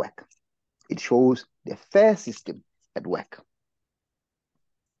egalitarianism at work. It shows the fair system at work.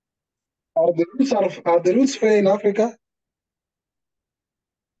 Are the rules fair in Africa?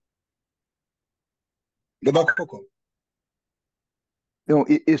 No,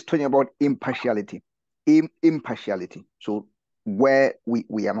 it's talking about impartiality. Impartiality. So where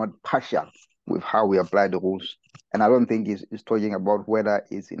we are not partial with how we apply the rules. And I don't think it's talking about whether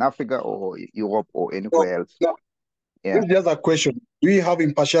it's in Africa or Europe or anywhere else. No. Yeah. This is just a question. Do we have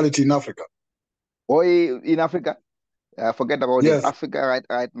impartiality in Africa? Or in Africa? Forget about it. Africa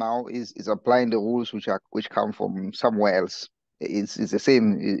right now is applying the rules which come from somewhere else. It's the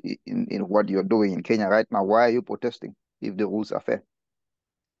same in what you're doing in Kenya right now. Why are you protesting if the rules are fair?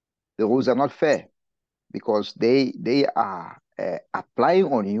 The rules are not fair because they are applying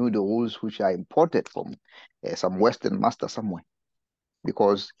on you the rules which are imported from some Western master somewhere.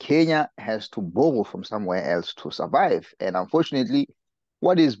 Because Kenya has to borrow from somewhere else to survive. And unfortunately,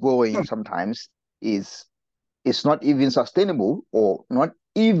 what is borrowing sometimes is not even sustainable or not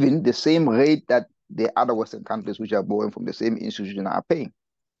even the same rate that the other Western countries which are borrowing from the same institution are paying.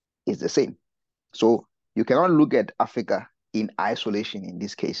 It's the same. So you cannot look at Africa in isolation in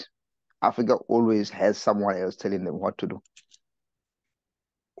this case. Africa always has someone else telling them what to do.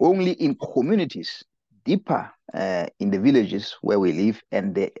 Only in communities, deeper in the villages where we live,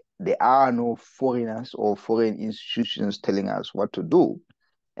 and there are no foreigners or foreign institutions telling us what to do,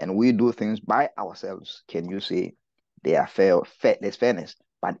 and we do things by ourselves, can you say they are there's fairness?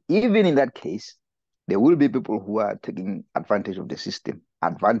 But even in that case, there will be people who are taking advantage of the system,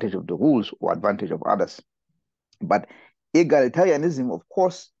 advantage of the rules, or advantage of others. But egalitarianism, of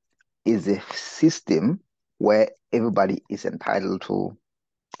course, is a system where everybody is entitled to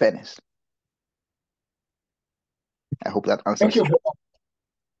fairness. I hope that answers. Thank you for that.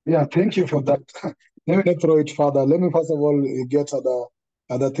 Yeah, thank you for that. Let me not throw it further. Let me first of all get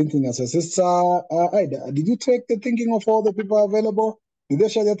other thinking as a sister. Ida, did you take the thinking of all the people available? Did they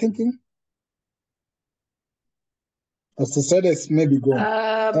share their thinking? As the said, it's maybe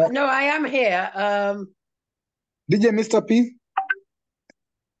gone. No, I am here. DJ Mr. P?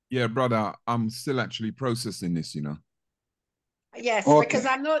 Yeah, brother, I'm still actually processing this, you know. Yes, okay. Because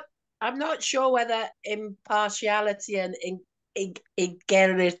I'm not sure whether impartiality and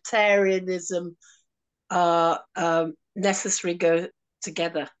egalitarianism are necessarily go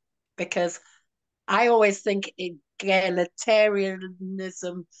together, because I always think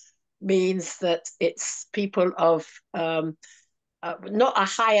egalitarianism means that it's people of not a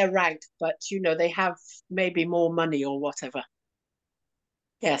higher rank, but they have maybe more money or whatever.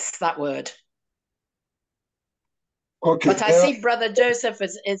 Yes, that word. Okay. But I see Brother Joseph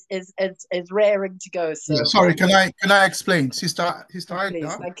is raring to go. So yeah, sorry, can I explain, Sister Ida? Please,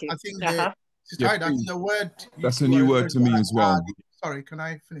 thank you. I think Sister Ida, I think the word that's a new word to me as well. Sorry, can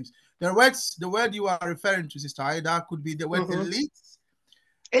I finish? The word you are referring to, Sister Ida, could be the word elite.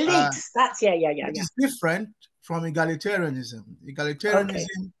 Elite. That's yeah. It is different from egalitarianism.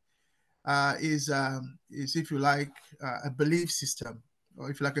 Egalitarianism is, if you like, a belief system, or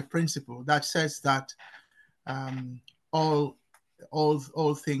if you like, a principle that says that all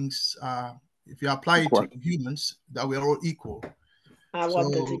things, if you apply it to humans, that we are all equal. So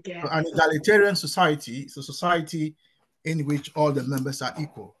an egalitarian society is a society in which all the members are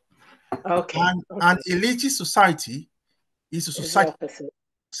equal. And an elitist society is a society that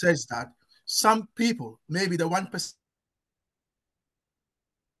says that some people, maybe the 1%.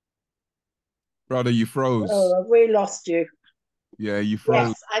 Brother, you froze. Oh, we lost you. Yeah, you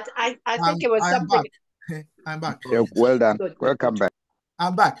froze. Yes, I think it was something. I'm back. Yeah, well done. Good, Welcome back.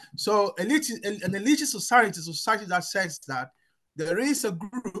 I'm back. So an elitist society is a society that says that there is a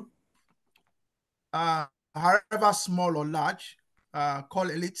group, however small or large,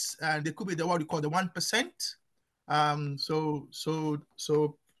 called elites, and they could be what we call the 1%. So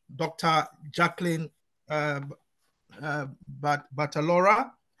Dr. Jacqueline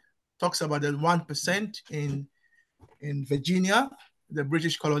Batalora talks about the 1% in Virginia, the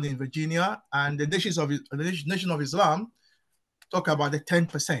British colony in Virginia, and the Nation of Islam talk about the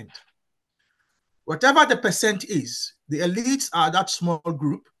 10%. Whatever the percent is, the elites are that small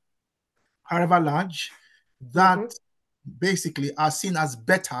group, however large, that basically are seen as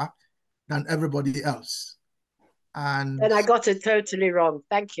better than everybody else. And I got it totally wrong.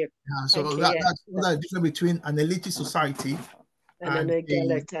 Thank you. Yeah, so that's the difference between an elitist society and an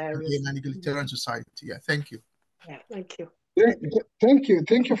egalitarian society. Yeah, thank you. Yeah, thank you.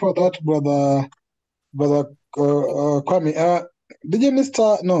 Thank you for that, brother Kwame. Did you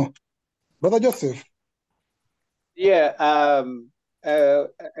Mr. No, Brother Joseph? Yeah,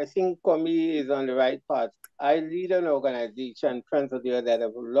 I think Kwame is on the right path. I lead an organization, Friends of the Earth, that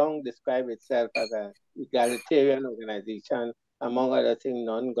have long described itself as an egalitarian organization, among other things,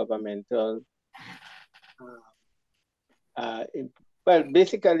 non-governmental. Well,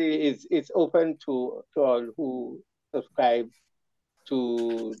 basically, it's open to all who subscribe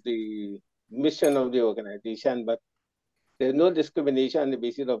to the mission of the organization, but there's no discrimination on the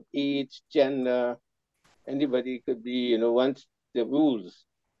basis of age, gender. Anybody could be, once the rules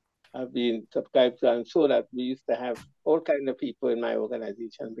have been subscribed to, and so that we used to have all kinds of people in my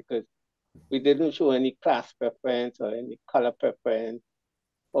organization because we didn't show any class preference or any color preference,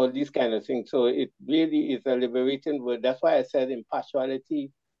 all these kind of things. So it really is a liberating word. That's why I said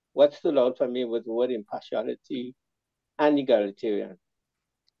impartiality. What stood out for me was the word impartiality and egalitarian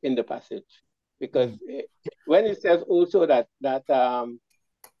in the passage. Because when it says also that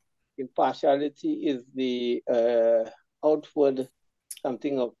impartiality is the outward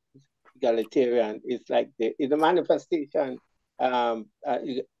something of egalitarian, it's like it's a manifestation.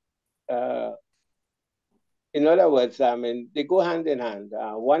 In other words, they go hand in hand.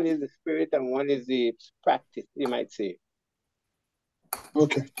 One is the spirit and one is the practice, you might say.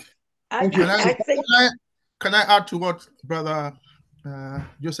 Okay. Thank you. Can I add to what Brother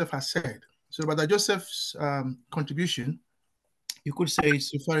Joseph has said? So Brother Joseph's contribution, you could say,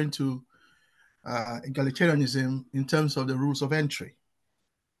 is referring to egalitarianism in terms of the rules of entry.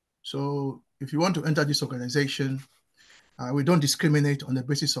 So if you want to enter this organization, we don't discriminate on the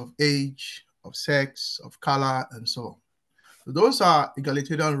basis of age, of sex, of color, and so on. So those are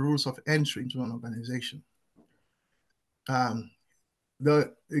egalitarian rules of entry into an organization.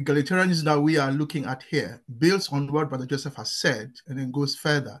 The egalitarianism that we are looking at here builds on what Brother Joseph has said, and then goes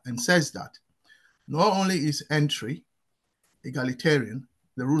further and says that not only is entry egalitarian,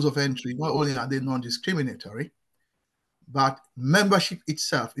 the rules of entry, not only are they non-discriminatory, but membership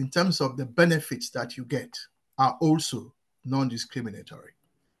itself, in terms of the benefits that you get, are also non-discriminatory.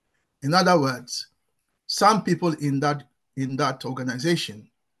 In other words, some people in that organization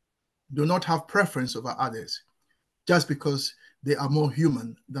do not have preference over others just because they are more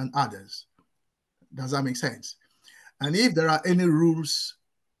human than others. Does that make sense? And if there are any rules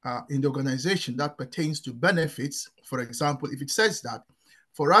in the organization that pertains to benefits, for example, if it says that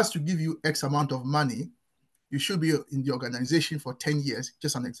for us to give you X amount of money, you should be in the organization for 10 years,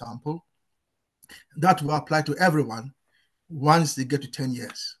 just an example, that will apply to everyone once they get to 10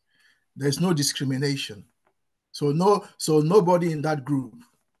 years. There's no discrimination. So nobody in that group,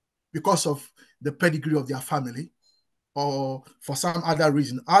 because of the pedigree of their family or for some other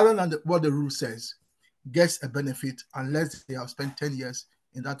reason, other than what the rule says, gets a benefit unless they have spent 10 years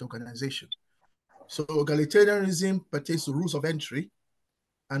in that organization. So egalitarianism pertains to rules of entry,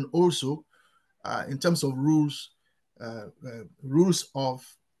 and also in terms of rules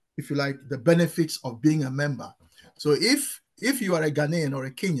of, if you like, the benefits of being a member. So if you are a Ghanaian or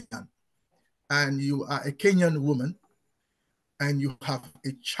a Kenyan, and you are a Kenyan woman, and you have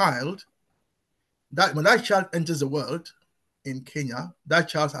a child, that when that child enters the world in Kenya, that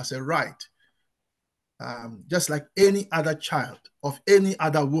child has a right, just like any other child of any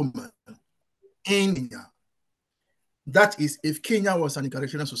other woman in Kenya. That is, if Kenya was an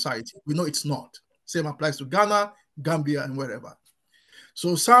egalitarian society. We know it's not. Same applies to Ghana, Gambia, and wherever.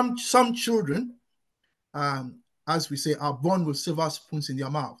 So some children, as we say, are born with silver spoons in their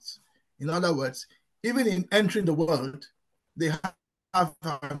mouths. In other words, even in entering the world, they have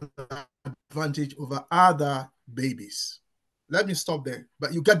an advantage over other babies. Let me stop there.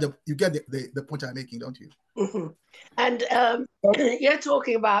 But you get the point I'm making, don't you? Mm-hmm. And you're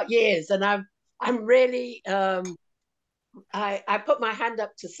talking about years, and I'm really I put my hand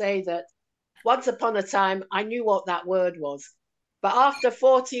up to say that once upon a time I knew what that word was, but after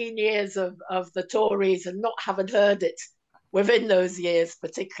 14 years of the Tories and not having heard it within those years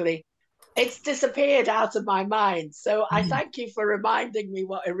particularly, it's disappeared out of my mind. So I thank you for reminding me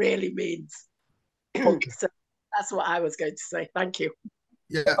what it really means. Okay. So that's what I was going to say. Thank you.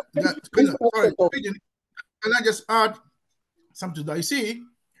 Yeah. Sorry, can I just add something to that? You see,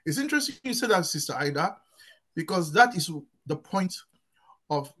 it's interesting you said that, Sister Ida, because that is the point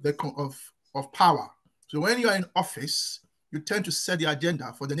of power. So when you are in office, you tend to set the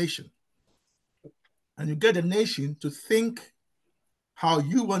agenda for the nation. And you get the nation to think how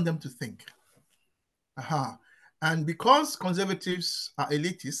you want them to think. And because conservatives are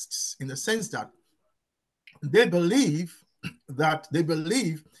elitists in the sense that they believe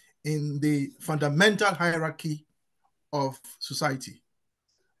in the fundamental hierarchy of society.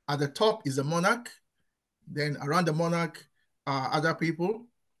 At the top is the monarch, then around the monarch are other people,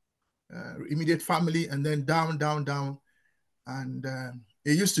 immediate family, and then down, down, down. And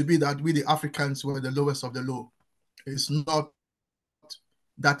it used to be that we, the Africans, were the lowest of the low. It's not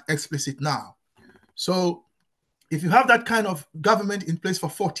that explicit now. So if you have that kind of government in place for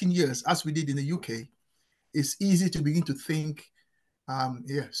 14 years, as we did in the UK, it's easy to begin to think,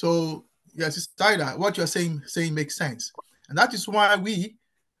 So yes, Ida, what you're saying makes sense. And that is why we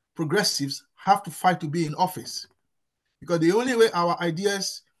progressives have to fight to be in office. Because the only way our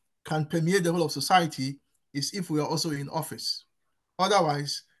ideas can permeate the whole of society is if we are also in office.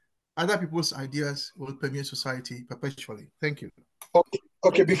 Otherwise, other people's ideas will permeate society perpetually. Thank you.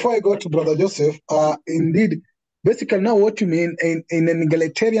 Okay. Before I go to Brother Joseph, indeed, basically now what you mean, in an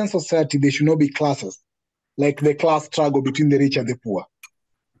egalitarian society, there should not be classes, like the class struggle between the rich and the poor.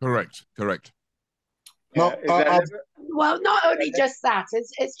 Correct. Now, well, not only just that,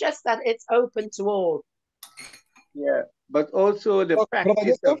 it's just that it's open to all. Yeah, but also the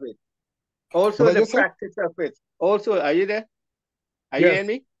practice of it. Also the practice of it. Also, are you there? Are you hearing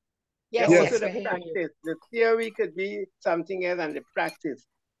me? Yes. Also the practice. The theory could be something else than the practice.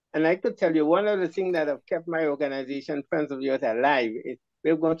 And I could tell you, one of the things that have kept my organization, Friends of Yours, alive, is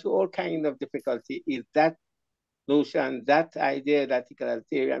we've gone through all kinds of difficulty, is that notion, that idea, that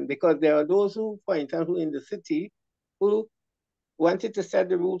egalitarian, because there are those who, for instance, who in the city, who wanted to set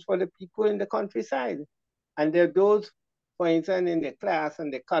the rules for the people in the countryside. And there are those, for instance, in the class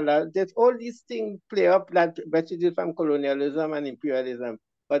and the color, there's all these things play up that vestiges from colonialism and imperialism.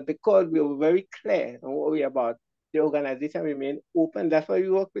 But because we were very clear on what we're about, the organization remained open. That's why we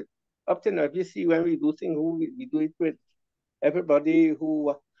work with, up to now, if you see when we do things, we do it with everybody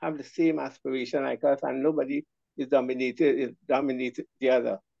who have the same aspiration like us, and nobody is dominated the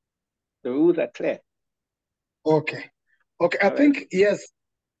other. The rules are clear. Okay. I think, yes,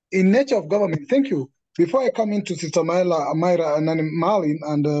 in nature of government, thank you. Before I come into Sister Myra and Marlin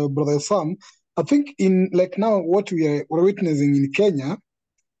and Brother Sam, I think in like now what we're witnessing in Kenya,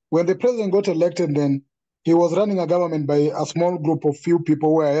 when the president got elected, then he was running a government by a small group of few people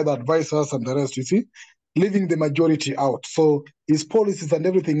who were either advisors and the rest, you see, leaving the majority out. So his policies and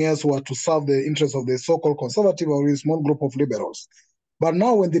everything else were to serve the interests of the so-called conservative or a small group of liberals. But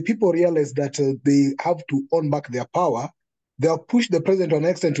now when the people realize that they have to own back their power, they have pushed the president to an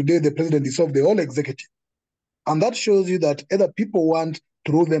extent. Today, the president dissolved the whole executive. And that shows you that either people want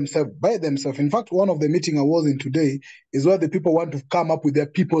to rule themselves by themselves. In fact, one of the meetings I was in today is where the people want to come up with their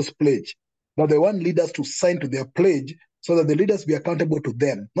people's pledge. That they want leaders to sign to their pledge so that the leaders be accountable to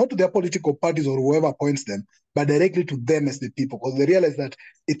them, not to their political parties or whoever appoints them, but directly to them as the people, because they realize that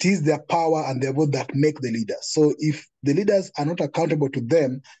it is their power and their vote that make the leaders. So if the leaders are not accountable to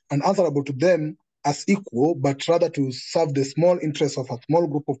them and answerable to them as equal, but rather to serve the small interests of a small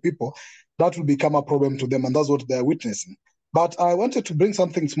group of people, that will become a problem to them, and that's what they're witnessing. But I wanted to bring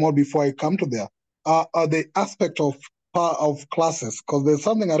something small before I come to there. The aspect of classes, because there's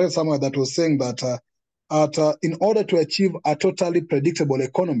something I read somewhere that was saying that in order to achieve a totally predictable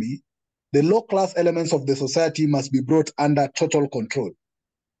economy, the low-class elements of the society must be brought under total control.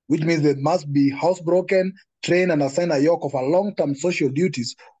 which means they must be housebroken, trained, and assigned a yoke of a long-term social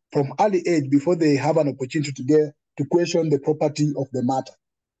duties from early age before they have an opportunity to question the property of the matter.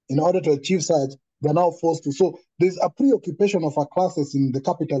 In order to achieve such, they're now forced to. So there's a preoccupation of our classes in the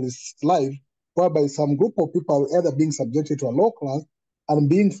capitalist life, whereby some group of people are either being subjected to a low class and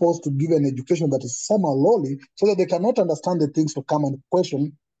being forced to give an education that is somehow lowly, so that they cannot understand the things to come and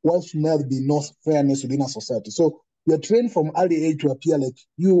question why should there be no fairness within a society. So you're trained from early age to appear like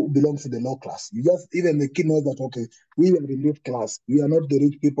you belong to the low class. You just, even the kid knows that, okay, we are the middle class. We are not the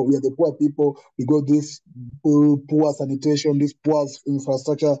rich people. We are the poor people. We got this poor sanitation, this poor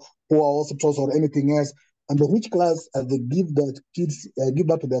infrastructure, poor hospitals, or anything else. And the rich class, as they give that kids, give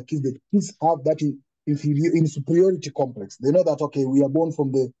that to their kids, the kids have that in superiority complex. They know that, okay, we are born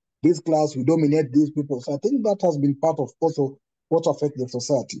from this class, we dominate these people. So I think that has been part of also what affects the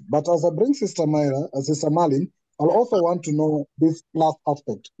society. But as I bring Sister Myra, Sister Marlin, I'll also want to know this last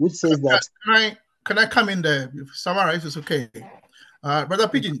aspect, which says that... Can I come in there, Samara, if it's okay? Brother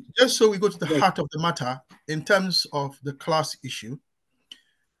Pigeon, just so we go to the heart of the matter in terms of the class issue.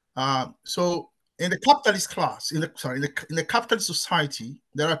 So in the capitalist class, in the capitalist society,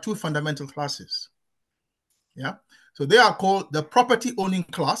 there are two fundamental classes. Yeah. So they are called the property owning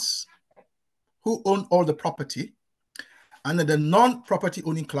class, who own all the property, and then the non-property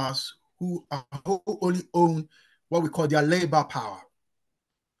owning class, who only own what we call their labor power.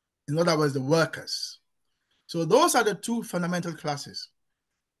 In other words, the workers. So those are the two fundamental classes.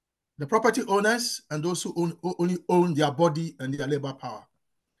 The property owners and those who only own their body and their labor power.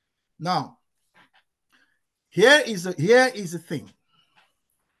 Now, here is the thing.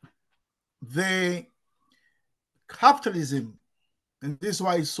 The capitalism, and this is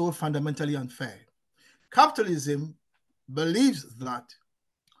why it's so fundamentally unfair. Capitalism believes that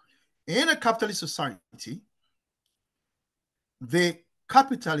in a capitalist society, the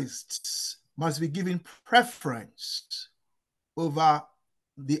capitalists must be given preference over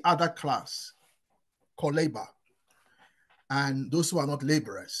the other class called labor, and those who are not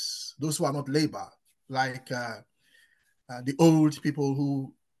laborers, those who are not labor, like the old people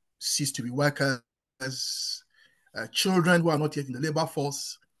who cease to be workers, children who are not yet in the labor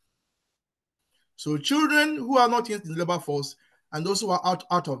force. So children who are not yet in the labor force and those who are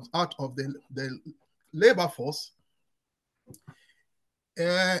out of the labor force,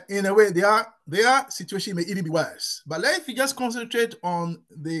 in a way, their situation may even be worse. But if you just concentrate on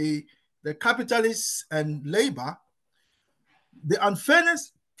the capitalists and labor, the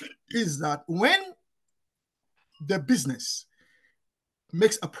unfairness is that when the business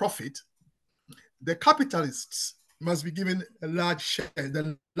makes a profit, the capitalists must be given a large share,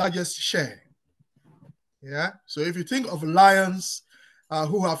 the largest share. Yeah. So if you think of lions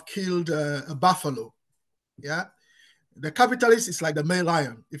who have killed a buffalo, yeah, the capitalist is like the male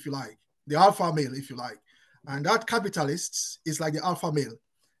lion, if you like, the alpha male, if you like, and that capitalist is like the alpha male,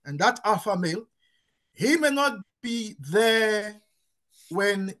 and that alpha male, he may not be there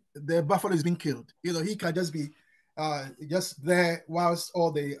when the buffalo is being killed. You know, he can just be just there whilst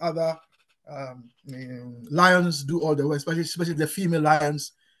all the other lions do all the work, especially the female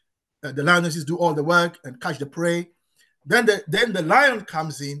lions. The lionesses do all the work and catch the prey. Then the lion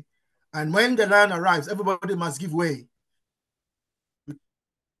comes in, and when the lion arrives, everybody must give way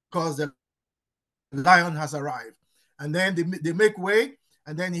because the lion has arrived. And then they make way,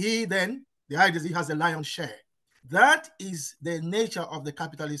 and then the idea is he has a lion's share. That is the nature of the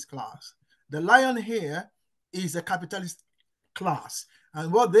capitalist class. The lion here is a capitalist class.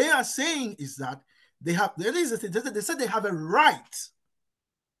 And what they are saying is that they said they have a right.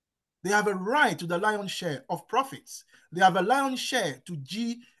 They have a right to the lion's share of profits. They have a lion's share to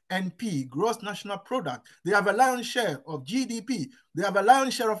GNP, gross national product. They have a lion's share of GDP. They have a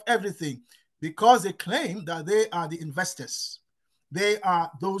lion's share of everything because they claim that they are the investors. They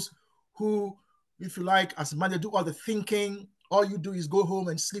are those who, if you like, as man, they do all the thinking. All you do is go home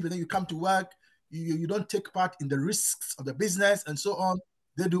and sleep, and then you come to work. You don't take part in the risks of the business and so on.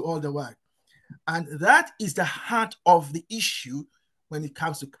 They do all the work. And that is the heart of the issue when it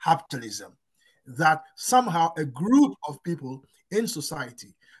comes to capitalism, that somehow a group of people in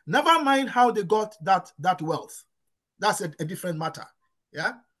society, never mind how they got that wealth, that's a different matter.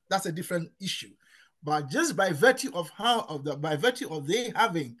 Yeah, that's a different issue. But just by virtue of they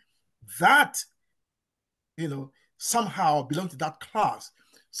having that, somehow belong to that class,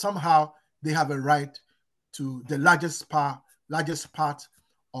 somehow they have a right to the largest part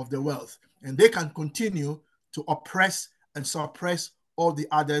of the wealth, and they can continue to oppress and suppress all the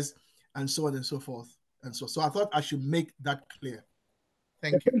others, and so on and so forth. And so I thought I should make that clear.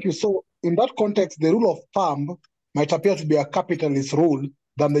 Thank you. Thank you. So in that context, the rule of thumb might appear to be a capitalist rule,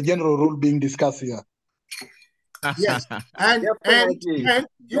 than the general rule being discussed here. Yes, and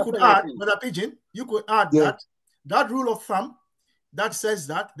you could add, Brother Pigeon, you could add that rule of thumb that says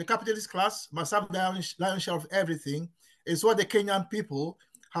that the capitalist class must have the lion's share of everything is what the Kenyan people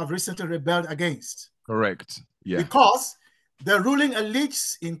have recently rebelled against. Correct. Yeah. Because the ruling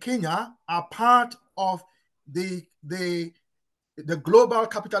elites in Kenya are part of the global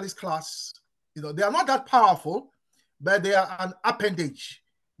capitalist class. You know, they are not that powerful, but they are an appendage.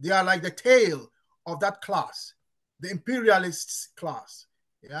 They are like the tail of that class, the imperialists class.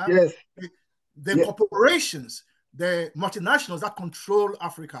 Yeah. Yes. The corporations, the multinationals that control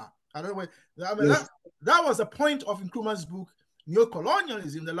Africa. I don't know. I mean, that was the point of Nkrumah's book,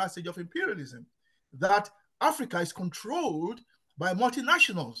 Neo-Colonialism, the last stage of imperialism, that Africa is controlled by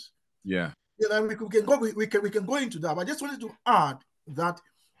multinationals. Yeah. You know, we can go into that. But I just wanted to add that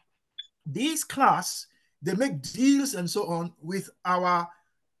these class, they make deals and so on with our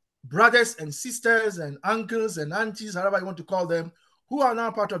brothers and sisters and uncles and aunties, however you want to call them, who are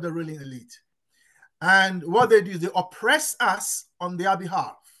now part of the ruling elite. And what they do is they oppress us on their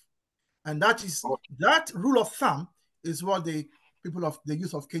behalf. And that rule of thumb is what the people of the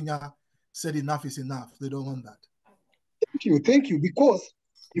youth of Kenya said enough is enough. They don't want that. Thank you. Because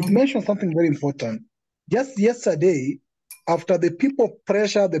you've mentioned something very important. Just yesterday, after the people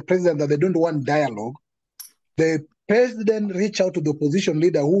pressure the president that they don't want dialogue, the president reached out to the opposition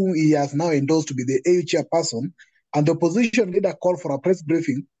leader whom he has now endorsed to be the AU chairperson, and the opposition leader called for a press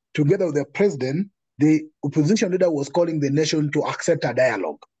briefing together with the president. The opposition leader was calling the nation to accept a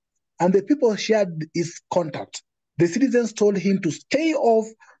dialogue. And the people shared his contact. The citizens told him to stay off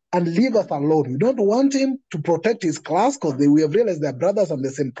and leave us alone. We don't want him to protect his class because we have realized they're brothers and the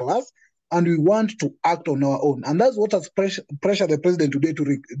same class, and we want to act on our own. And that's what has pressured the president today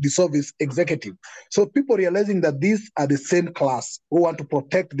to dissolve his executive. So people realizing that these are the same class who want to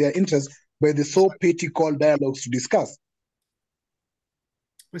protect their interests by the so petty called dialogues to discuss.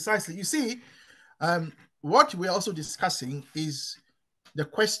 Precisely. You see, what we're also discussing is the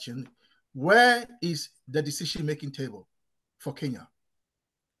question, where is the decision-making table for Kenya?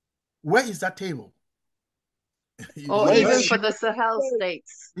 Where is that table? Or even for the Sahel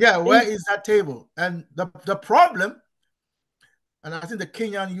states. Yeah, where is that table? And the problem, and I think the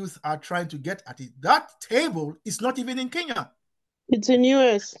Kenyan youth are trying to get at it, that table is not even in Kenya. It's in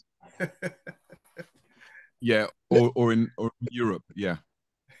US. Yeah, or in Europe, yeah.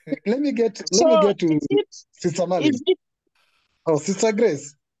 Let me get to Sister Mali. Oh, Sister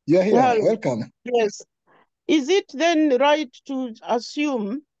Grace, you're here. Welcome. Yes. Is it then right to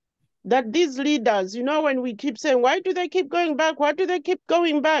assume that these leaders, you know, when we keep saying, why do they keep going back? Why do they keep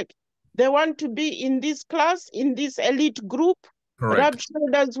going back? They want to be in this class, in this elite group, rub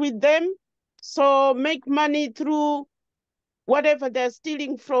shoulders with them, so make money through whatever they're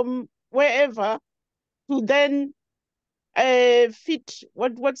stealing from wherever to then fit,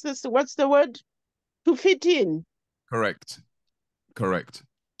 what's the word? To fit in. Correct.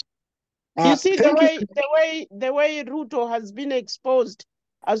 You see the way Ruto has been exposed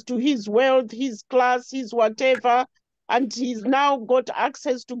as to his wealth, his class, his whatever, and he's now got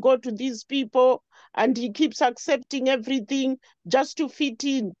access to go to these people, and he keeps accepting everything just to fit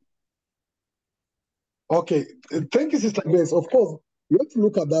in. Okay, thank you, Sister Grace. Of course, you have to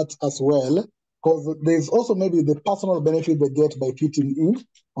look at that as well, because there's also maybe the personal benefit they get by fitting in,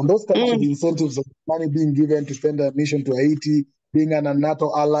 and those kinds of incentives of money being given to send a mission to Haiti, being an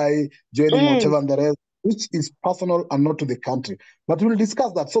NATO ally, joining whatever and the rest, which is personal and not to the country. But we'll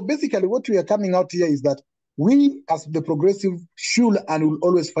discuss that. So basically what we are coming out here is that we as the progressive should and will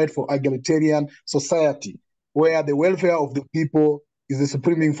always fight for egalitarian society, where the welfare of the people is the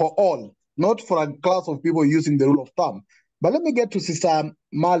supreme for all, not for a class of people using the rule of thumb. But let me get to Sister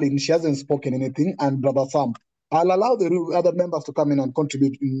Marlene. She hasn't spoken anything, and Brother Sam. I'll allow the other members to come in and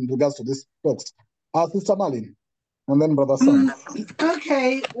contribute in regards to this text. Sister Marlene, and then Brother Sam.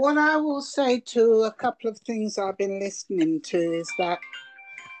 Okay, what I will say to a couple of things I've been listening to is that...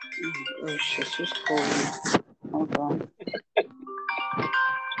 Oh, shit, who's calling? Hold on.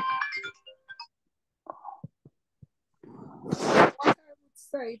 What I would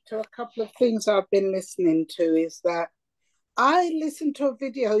say to a couple of things I've been listening to is that I listened to a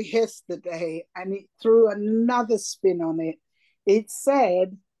video yesterday and it threw another spin on it. It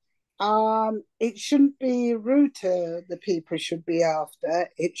said it shouldn't be Ruto the people should be after.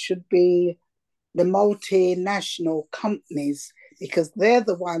 It should be the multinational companies, because they're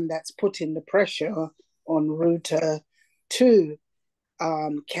the one that's putting the pressure on Ruto to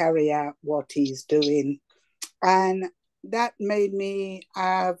carry out what he's doing. And that made me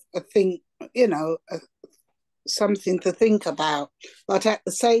have a think, something to think about. But at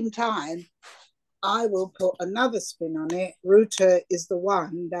the same time, I will put another spin on it. Rutte is the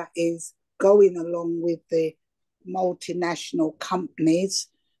one that is going along with the multinational companies.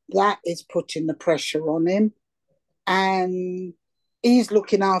 That is putting the pressure on him. And he's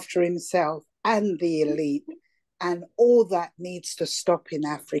looking after himself and the elite. And all that needs to stop in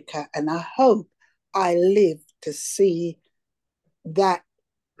Africa. And I hope I live to see that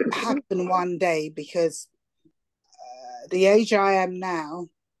happen one day, because the age I am now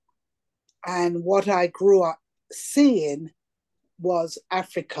and what I grew up seeing was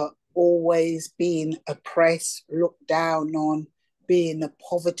Africa always being oppressed, looked down on, being a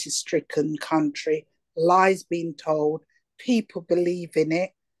poverty-stricken country, lies being told, people believe in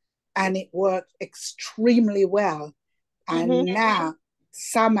it, and it worked extremely well. And now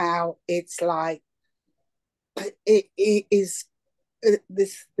somehow it's like it is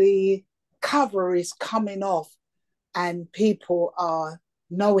the cover is coming off and people are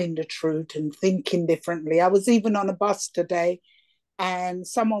knowing the truth and thinking differently. I was even on a bus today and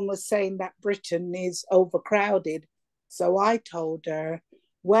someone was saying that Britain is overcrowded. So I told her,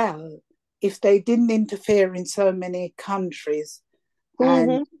 well, if they didn't interfere in so many countries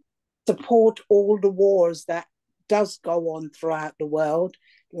and support all the wars that does go on throughout the world,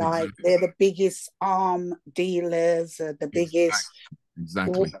 like they're the biggest arm dealers, the biggest,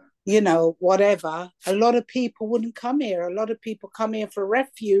 you know, whatever, a lot of people wouldn't come here. A lot of people come here for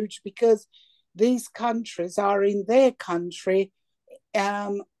refuge because these countries are in their country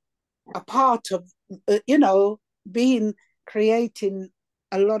a part of, you know, creating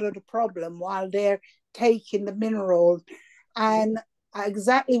a lot of the problem while they're taking the minerals. And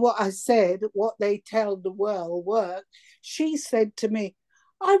exactly what I said, what they tell the world work. She said to me,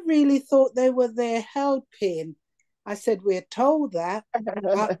 I really thought they were there helping. I said, we're told that,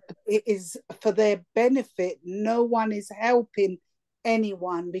 but it is for their benefit. No one is helping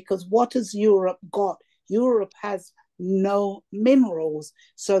anyone, because what has Europe got? Europe has no minerals,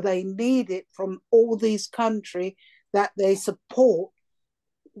 so they need it from all these countries that they support,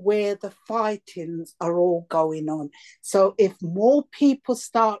 where the fightings are all going on. So if more people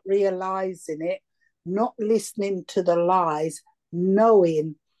start realizing it, not listening to the lies,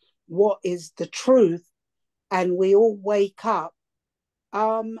 knowing what is the truth, and we all wake up,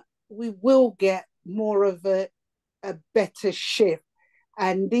 we will get more of a better shift.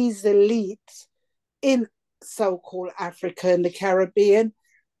 And these elites in so-called Africa and the Caribbean,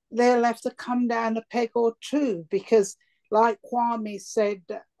 they'll have to come down a peg or two, because like Kwame said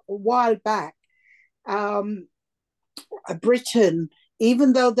a while back, Britain,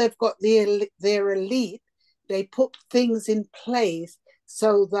 even though they've got their elite, they put things in place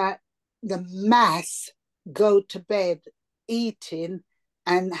so that the mass go to bed eating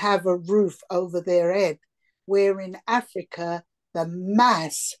and have a roof over their head, where in Africa, the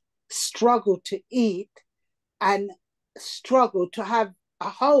mass struggle to eat and struggle to have a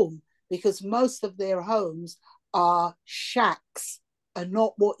home, because most of their homes are shacks and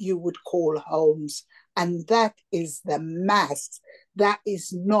not what you would call homes. And that is the mass. That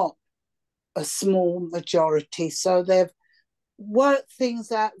is not a small majority. So they've worked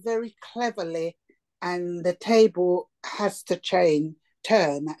things out very cleverly, and the table has to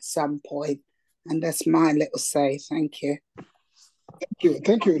turn at some point. And that's my little say. Thank you.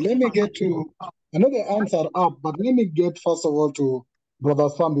 Thank you. Let me get to, I know the answer up, but let me get first of all to Brother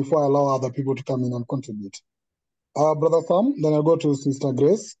Sam before I allow other people to come in and contribute. Brother Sam, then I'll go to Sister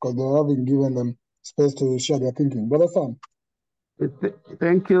Grace, because they haven't given them space to share their thinking. Brother Sam.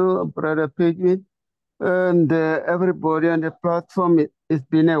 Thank you, Brother Pigman. And everybody on the platform, it's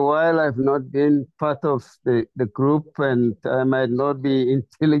been a while. I've not been part of the group, and I might not be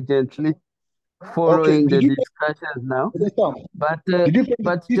intelligently following the discussions now. But did you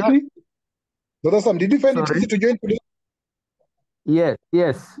Brother Sam, did you find it easy to join today?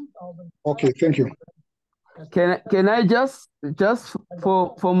 Yes. Okay, thank you. Can I just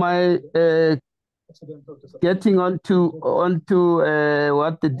for my getting onto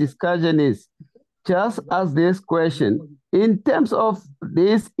what the discussion is, just ask this question in terms of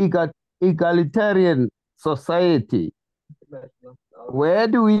this egalitarian society. Where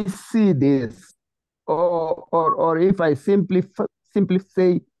do we see this, or if I simply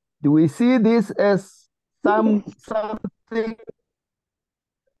say, do we see this as something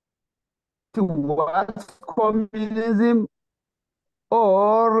towards communism,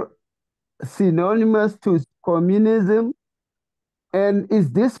 or synonymous to communism? And is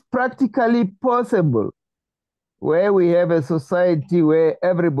this practically possible, where we have a society where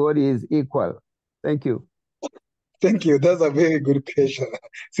everybody is equal? Thank you. Thank you. That's a very good question.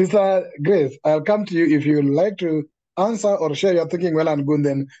 Sister Grace, I'll come to you if you would like to answer or share your thinking well and good,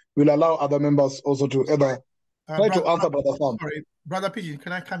 then we'll allow other members also to either try to answer Brother Sam. Sorry, Brother Pigeon,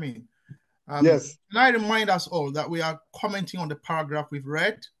 can I come in? Yes. Can I remind us all that we are commenting on the paragraph we've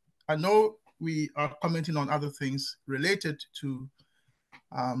read? I know we are commenting on other things related to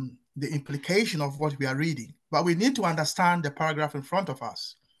the implication of what we are reading, but we need to understand the paragraph in front of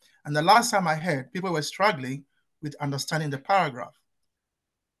us. And the last time I heard, people were struggling with understanding the paragraph.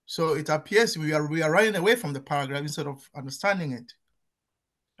 So it appears we are running away from the paragraph instead of understanding it.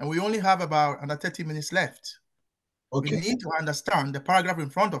 And we only have about under 30 minutes left. Okay. We need to understand the paragraph in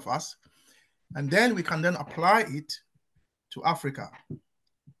front of us, and then we can then apply it to Africa.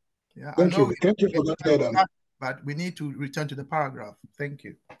 Yeah, Thank you for that guidance. But we need to return to the paragraph. Thank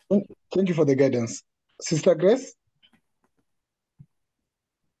you. Thank you for the guidance. Sister Grace?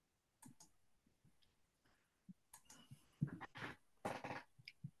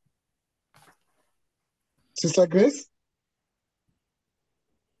 Sister Grace?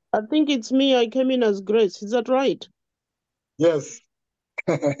 I think it's me. I came in as Grace. Is that right? Yes.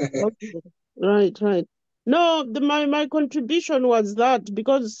 Okay. Right. No, my contribution was that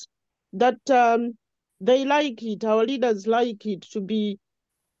because that they like it. Our leaders like it to be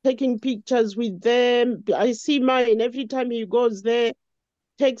taking pictures with them. I see mine every time he goes there,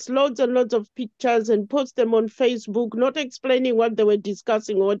 takes loads and loads of pictures and posts them on Facebook, not explaining what they were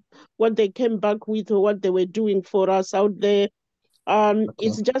discussing or what they came back with or what they were doing for us out there. Okay.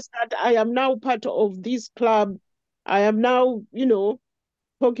 It's just that I am now part of this club. I am now,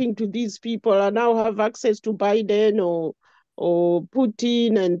 talking to these people. I now have access to Biden or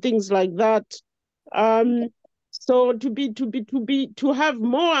Putin and things like that. So to have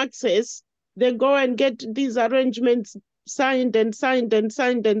more access, they go and get these arrangements signed and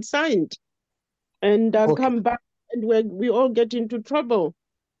come back, and we all get into trouble.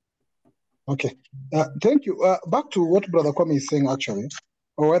 Okay, thank you. Back to what Brother Kwame is saying, actually,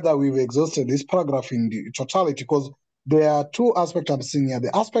 or whether we've exhausted this paragraph in the totality, because there are two aspects I'm seeing here.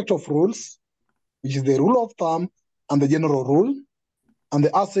 The aspect of rules, which is the rule of thumb and the general rule, and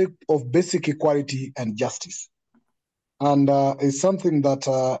the aspect of basic equality and justice. And it's something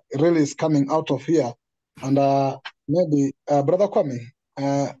that really is coming out of here. And maybe, Brother Kwame,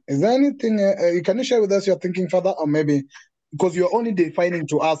 is there anything, can you share with us your thinking further? Or maybe, because you're only defining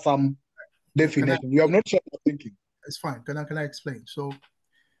to us some definition. You have not shared your thinking. It's fine. Can I explain? So,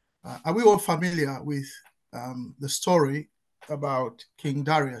 are we all familiar with the story about King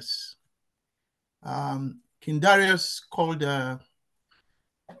Darius? King Darius called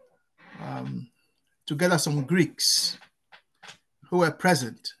together some Greeks who were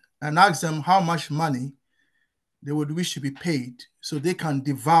present and asked them how much money they would wish to be paid so they can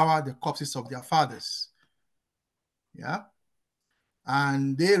devour the corpses of their fathers. Yeah.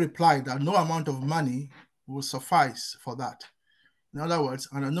 And they replied that no amount of money will suffice for that. In other words,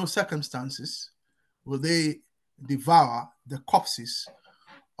 under no circumstances will they devour the corpses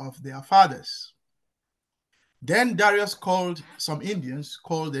of their fathers. Then Darius called some Indians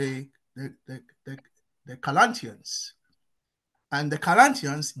called the Egalitarians. And the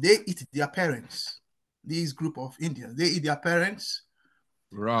Egalitarians, they eat their parents. These group of Indians, they eat their parents.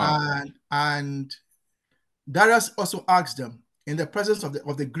 Right. And Darius also asked them in the presence of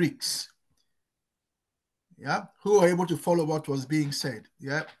the Greeks, yeah, who were able to follow what was being said,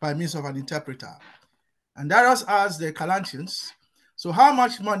 yeah, by means of an interpreter. And Darius asked the Egalitarians, so how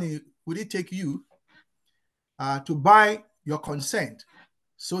much money would it take you to buy your consent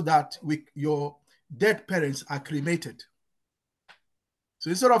so that your dead parents are cremated? So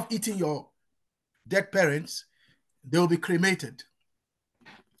instead of eating your dead parents, they will be cremated.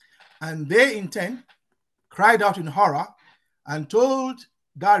 And they in turn cried out in horror and told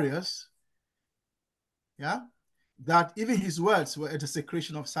Darius, yeah, that even his words were a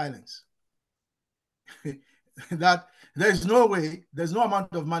desecration of silence. That there's no way, there's no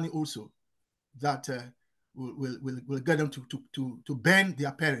amount of money also that will get them to burn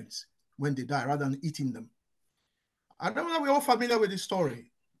their parents when they die rather than eating them. I don't know, we're all familiar with this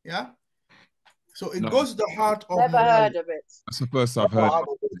story, yeah? So it goes to the heart of Never heard of it. That's the first I've heard.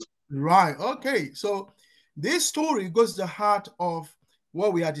 Right, okay. So this story goes to the heart of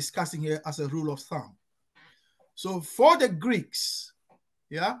what we are discussing here as a rule of thumb. So for the Greeks,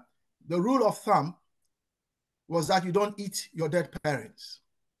 yeah, the rule of thumb was that you don't eat your dead parents.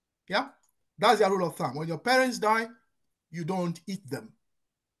 Yeah, that's their rule of thumb. When your parents die, you don't eat them.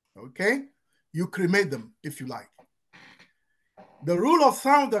 Okay, you cremate them if you like. The rule of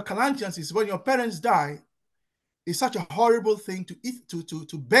thumb of the Egalitarians is when your parents die, it's such a horrible thing to eat,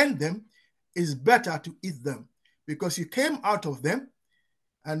 to burn them. It's better to eat them because you came out of them,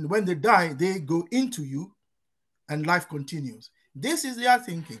 and when they die, they go into you, and life continues. This is their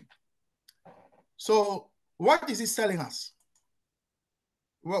thinking. So what is this telling us?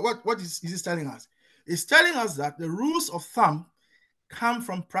 What is this telling us? It's telling us that the rules of thumb come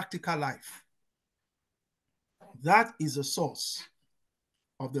from practical life. That is the source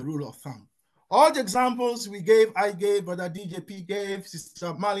of the rule of thumb. All the examples we gave, I gave, Brother DJP gave,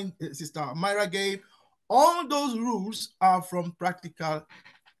 Sister Myra gave, all those rules are from practical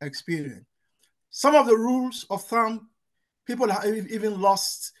experience. Some of the rules of thumb, people have even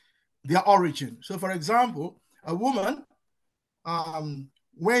lost their origin. So, for example, a woman,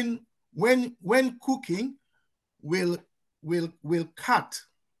 when cooking, will cut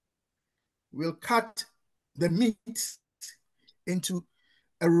the meat into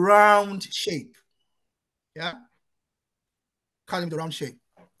a round shape. Yeah, cut into a round shape.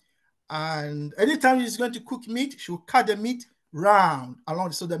 And anytime she's going to cook meat, she'll cut the meat round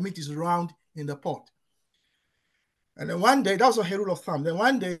along, so the meat is round in the pot. And then one day, that was her rule of thumb. Then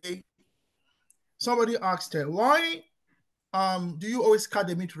one day, somebody asked her, why do you always cut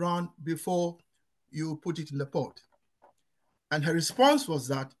the meat round before you put it in the pot? And her response was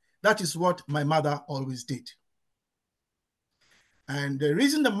that is what my mother always did. And the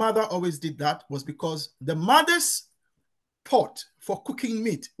reason the mother always did that was because the mother's pot for cooking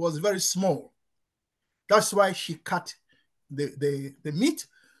meat was very small. That's why she cut the meat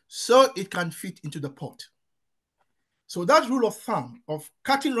so it can fit into the pot. So that rule of thumb of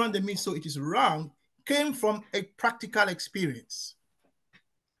cutting around the meat so it is round came from a practical experience.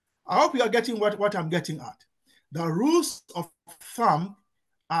 I hope you are getting what I'm getting at. The rules of thumb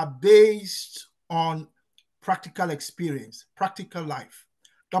are based on practical experience, practical life.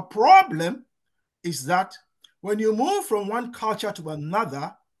 The problem is that when you move from one culture to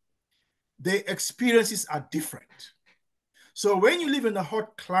another, the experiences are different. So when you live in a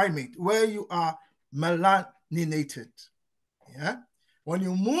hot climate where you are melaninated, yeah, when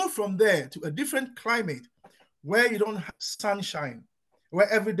you move from there to a different climate where you don't have sunshine, where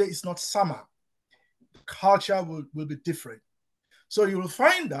every day is not summer, culture will be different. So you will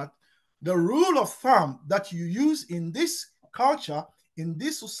find that the rule of thumb that you use in this culture, in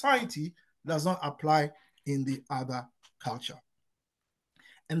this society, does not apply in the other culture.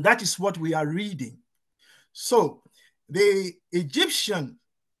 And that is what we are reading. So the Egyptian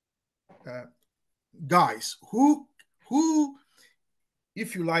guys who,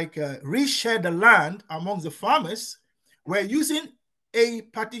 if you like, reshared the land among the farmers were using a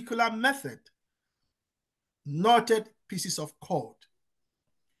particular method, knotted pieces of cord.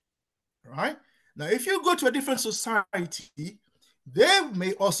 Right? Now, if you go to a different society, they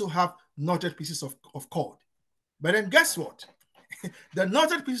may also have knotted pieces of cord. But then guess what? The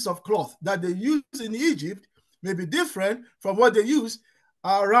knotted pieces of cloth that they use in Egypt may be different from what they use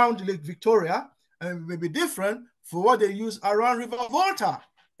around Lake Victoria, and may be different from what they use around River Volta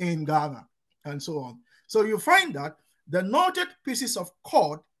in Ghana, and so on. So you find that the knotted pieces of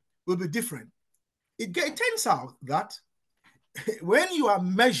cord will be different. It turns out that when you are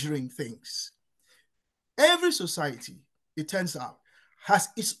measuring things, every society, it turns out, has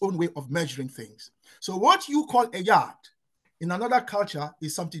its own way of measuring things. So what you call a yard in another culture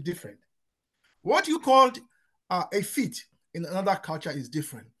is something different. What you called a feet in another culture is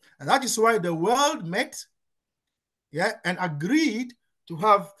different. And that is why the world met, yeah, and agreed to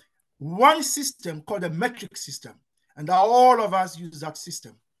have one system called the metric system. And all of us use that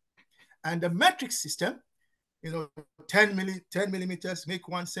system. And the metric system, 10 millimeters, make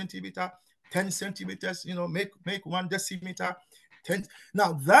 1 centimeter, 10 centimeters, make 1 decimeter, 10.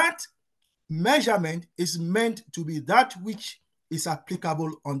 Now that measurement is meant to be that which is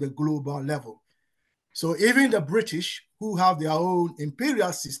applicable on the global level. So even the British, who have their own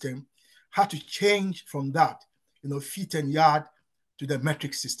imperial system, had to change from that, feet and yard, to the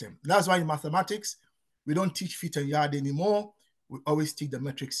metric system. That's why in mathematics, we don't teach feet and yard anymore. We always teach the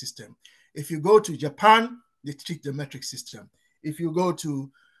metric system. If you go to Japan, they teach the metric system. If you go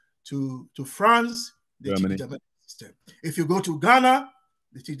to France, they teach the metric system. If you go to Ghana,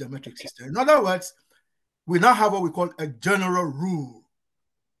 they teach the metric system. In other words, we now have what we call a general rule.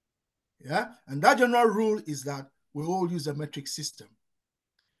 Yeah, and that general rule is that we all use a metric system.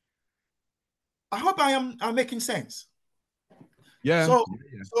 I hope I'm making sense. Yeah. So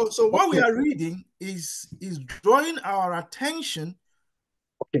what we are reading is drawing our attention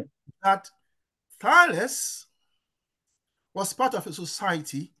that Thales was part of a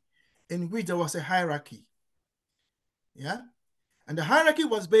society in which there was a hierarchy. Yeah, and the hierarchy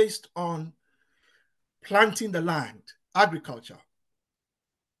was based on planting the land, agriculture.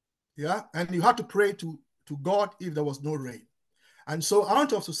 Yeah, and you had to pray to to God if there was no rain. And so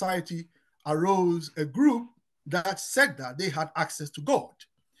out of society arose a group that said that they had access to God,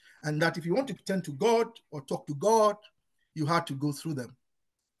 and that if you want to turn to God or talk to God, you had to go through them.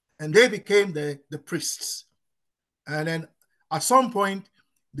 And they became the priests. And then at some point,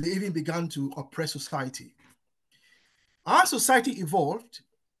 they even began to oppress society. As society evolved,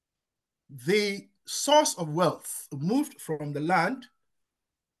 the source of wealth moved from the land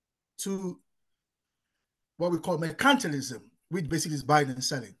to what we call mercantilism, which basically is buying and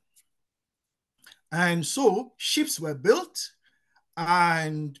selling. And so ships were built,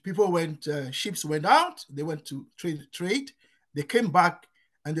 and people went, ships went out, they went to trade, they came back,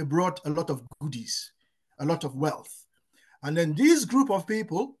 and they brought a lot of goodies, a lot of wealth. And then this group of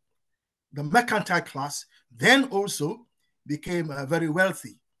people, the mercantile class, then also became very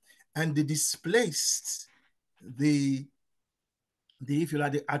wealthy, and they displaced the if you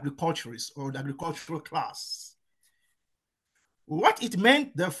like, the agriculturists or the agricultural class. What it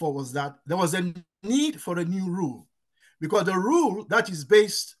meant, therefore, was that there was a need for a new rule, because the rule that is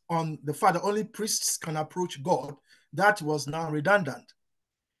based on the fact that only priests can approach God, that was now redundant.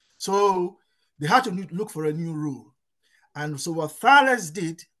 So they had to look for a new rule. And so what Thales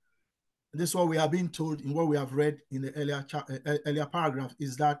did, this is what we are being told in what we have read in the earlier paragraph,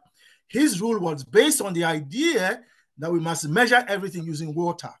 is that his rule was based on the idea that we must measure everything using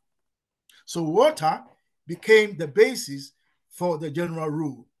water. So water became the basis for the general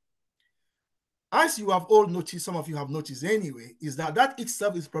rule. As you have all noticed, some of you have noticed anyway, is that that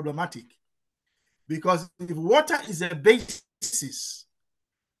itself is problematic, because if water is a basis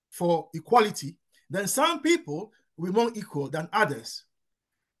for equality, then some people will be more equal than others.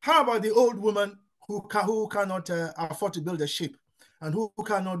 How about the old woman who cannot afford to build a ship and who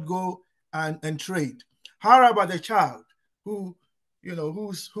cannot go and trade? How about the child who, you know,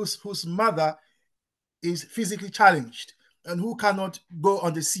 whose mother is physically challenged and who cannot go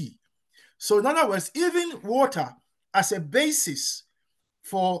on the sea? So in other words, even water as a basis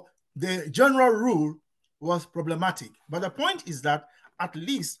for the general rule was problematic. But the point is that at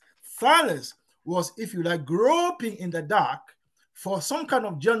least Thales was, if you like, groping in the dark for some kind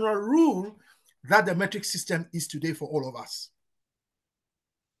of general rule that the metric system is today for all of us.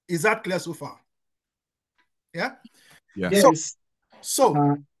 Is that clear so far? Yeah? Yeah. Yes. So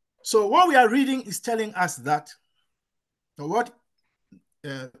what we are reading is telling us that, what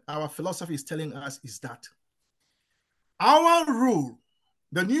our philosophy is telling us is that our rule,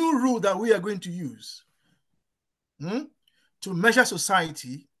 the new rule that we are going to use to measure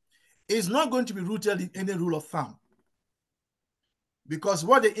society, is not going to be rooted in any rule of thumb. Because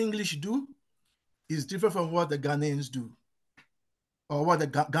what the English do is different from what the Ghanaians do, or what the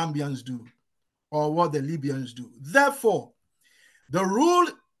Gambians do, or what the Libyans do. Therefore, the rule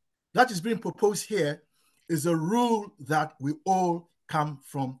that is being proposed here is a rule that we all come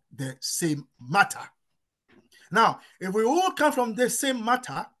from the same matter. Now, if we all come from the same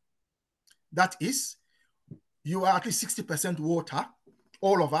matter, that is, you are at least 60% water,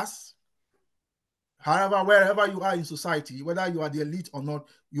 all of us. However, wherever you are in society, whether you are the elite or not,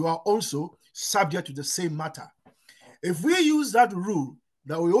 you are also subject to the same matter. If we use that rule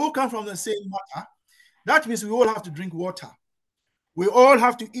that we all come from the same matter, that means we all have to drink water. We all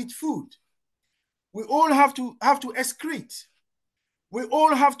have to eat food. We all have to excrete. We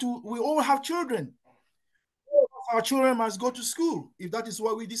all have children. Our children must go to school if that is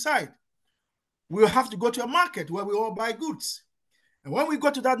what we decide. We'll have to go to a market where we all buy goods. And when we go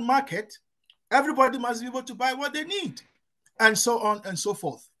to that market, everybody must be able to buy what they need, and so on and so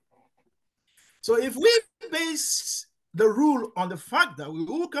forth. So if we base the rule on the fact that we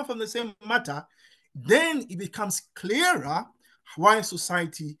all come from the same matter, then it becomes clearer why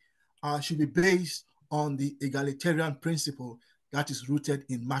society should be based on the egalitarian principle that is rooted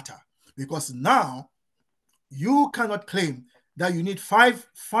in matter. Because now you cannot claim that you need five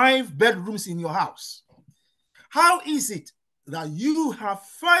bedrooms in your house. How is it that you have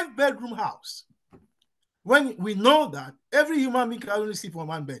 5-bedroom house when we know that every human being can only sleep on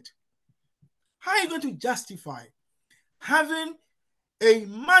one bed? How are you going to justify having a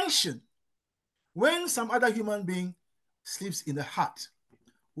mansion when some other human being sleeps in the hut?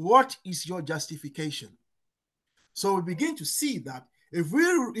 What is your justification? So we begin to see that if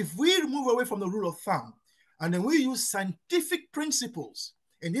we move away from the rule of thumb and then we use scientific principles,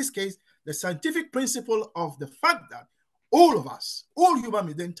 in this case, the scientific principle of the fact that all of us, all human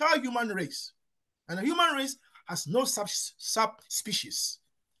beings, the entire human race, and the human race has no subspecies.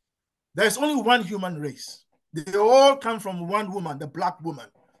 There's only one human race. They all come from one woman, the black woman,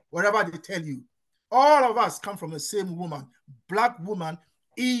 whatever they tell you. All of us come from the same woman. Black woman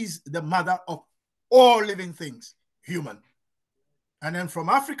is the mother of all living things, human. And then from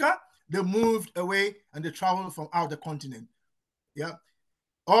Africa, they moved away and they traveled from out the continent. Yeah.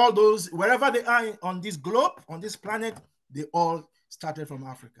 All those, wherever they are on this globe, on this planet, they all started from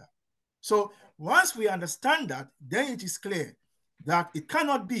Africa. So once we understand that, then it is clear that it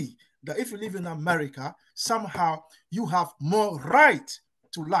cannot be that if you live in America, somehow you have more right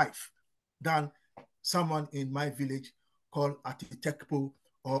to life than someone in my village called Atitekpo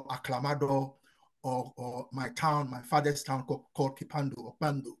or Aklamado or my town, my father's town called Kipando or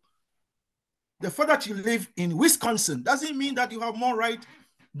Pando. The fact that you live in Wisconsin doesn't mean that you have more right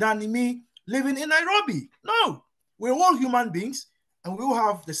than me living in Nairobi. No, we're all human beings and we all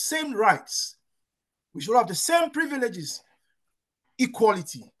have the same rights. We should have the same privileges,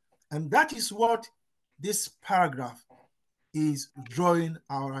 equality. And that is what this paragraph is drawing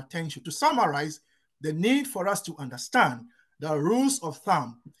our attention. To summarize, the need for us to understand that rules of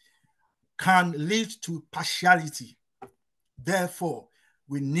thumb can lead to partiality. Therefore,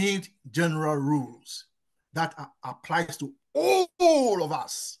 we need general rules that applies to all of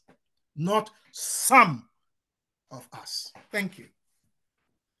us, not some of us. Thank you.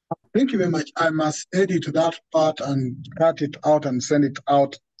 Thank you very much. I must edit that part and cut it out and send it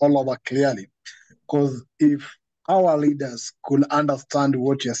out all over clearly. Because if our leaders could understand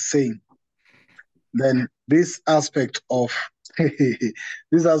what you're saying, then this aspect of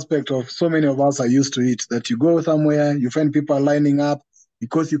so many of us are used to it, that you go somewhere, you find people lining up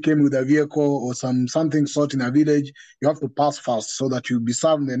because you came with a vehicle or something sort in a village, you have to pass fast so that you'll be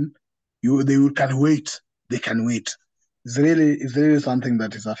served. Then can wait. They can wait. It's really something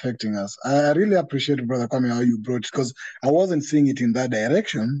that is affecting us. I really appreciate, Brother Kwame, how you brought it, because I wasn't seeing it in that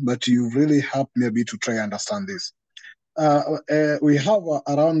direction, but you've really helped me a bit to try and understand this. We have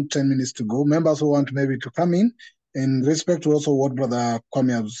around 10 minutes to go. Members who want maybe to come in respect to also what Brother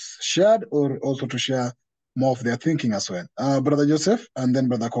Kwame has shared, or also to share more of their thinking as well. Brother Joseph, and then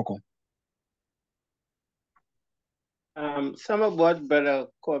Brother Coco. Some of what Brother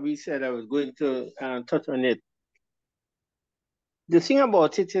Kobe said, I was going to touch on it. The thing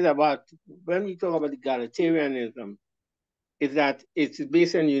about it is about, when we talk about egalitarianism, is that it's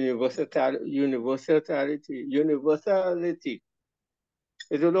based on universality.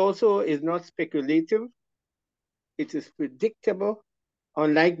 It also is not speculative. It is predictable,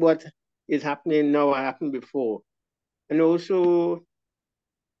 unlike what is happening now or happened before. And also,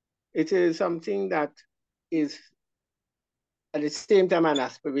 it is something that is at the same time an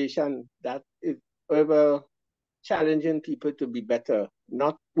aspiration that is ever challenging people to be better,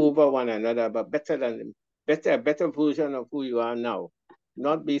 not over one another, but better than them. A better version of who you are now,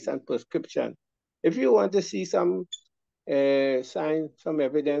 not based on prescription. If you want to see some sign, some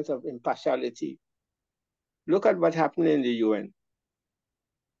evidence of impartiality, look at what happened in the UN.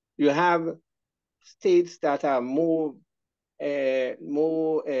 You have states that are more regarded,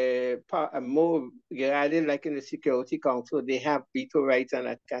 like in the Security Council, they have veto rights and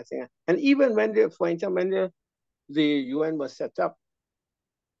that kind of thing. And even when the UN was set up,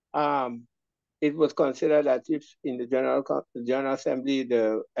 it was considered that if in the General Assembly,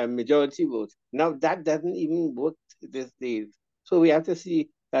 the majority vote. Now that doesn't even work these days. So we have to see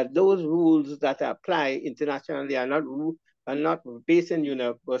that those rules that apply internationally are not based on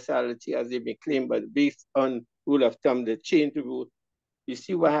universality as they may claim, but based on rule of thumb, the change the rule. You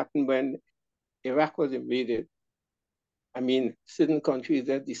see what happened when Iraq was invaded. I mean, certain countries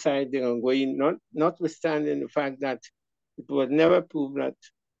that decided they're going to go in, notwithstanding the fact that it was never proved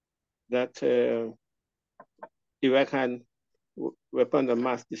that Iraq had weapons of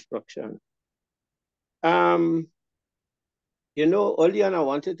mass destruction. Early on I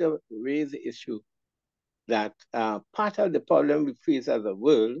wanted to raise the issue that part of the problem we face as a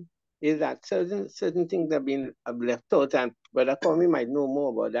world is that certain things have been left out, and Brother Kwame might know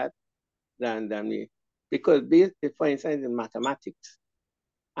more about that than me. Because for instance, in mathematics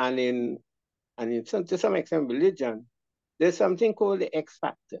and to some extent religion, there's something called the X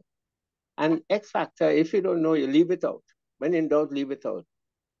factor. And X factor, if you don't know, you leave it out. When in doubt, leave it out.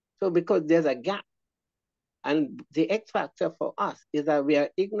 So because there's a gap. And the X factor for us is that we are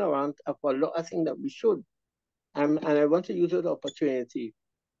ignorant of a lot of things that we should. And I want to use this opportunity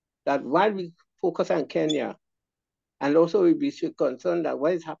that while we focus on Kenya, and also we should concern that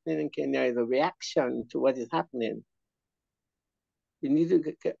what is happening in Kenya is a reaction to what is happening. We need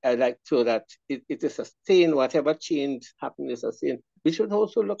to so that it is sustained, whatever change happening is sustained. We should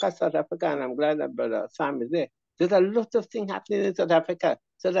also look at South Africa, and I'm glad that Brother Sam is there. There's a lot of things happening in South Africa.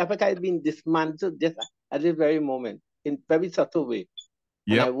 South Africa is being dismantled just at this very moment in very subtle way.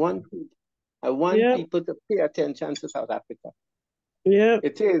 Yep. And I want people to pay attention to South Africa. Yeah.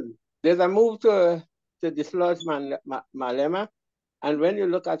 It is There's a move to dislodge Malema. And when you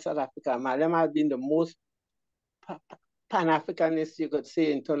look at South Africa, Malema has been the most Pan-Africanist, you could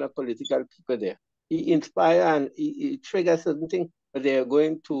say, internal political people there. He inspires and he triggers certain things, but they're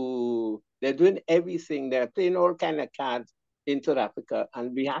doing everything. They're playing all kinds of cards in South Africa,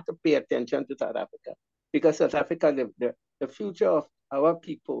 and we have to pay attention to South Africa, because South Africa, the future of our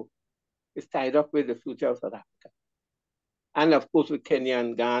people is tied up with the future of South Africa. And of course with Kenya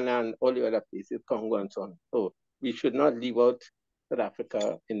and Ghana and all the other places, Congo and so on. So we should not leave out South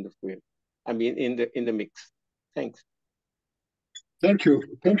Africa in the frame. I mean, in the mix. Thanks. Thank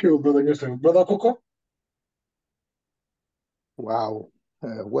you, Brother Joseph. Brother Coco. Wow,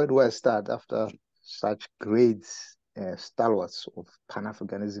 where do I start after such great stalwarts of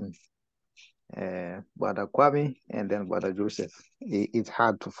Pan-Africanism? Brother Kwame and then Brother Joseph. It's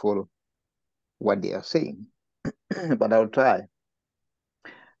hard to follow what they are saying, but I'll try.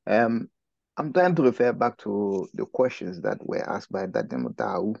 I'm trying to refer back to the questions that were asked by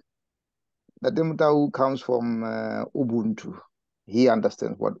Dademutau. Dademutau comes from Ubuntu. He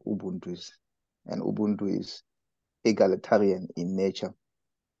understands what Ubuntu is, and Ubuntu is egalitarian in nature.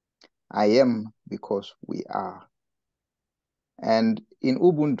 I am because we are. And in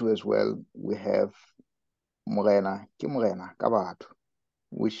Ubuntu as well, we have Morena, Kimorena, Kabatu,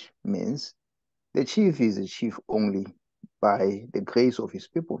 which means the chief is a chief only by the grace of his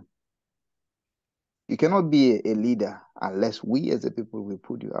people. You cannot be a leader unless we as a people will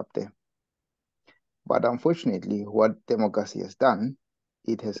put you up there. But unfortunately, what democracy has done,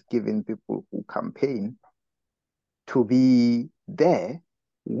 it has given people who campaign to be there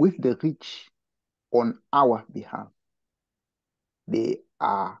with the rich on our behalf. They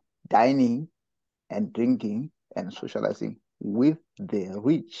are dining and drinking and socializing with the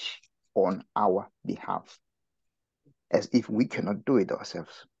rich on our behalf, as if we cannot do it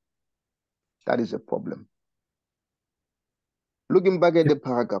ourselves. That is a problem. Looking back at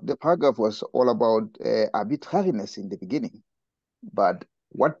the paragraph was all about arbitrariness in the beginning. But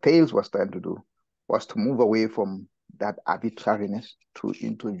what Thales was trying to do was to move away from that arbitrariness to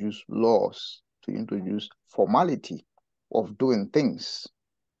introduce laws, to introduce formality of doing things.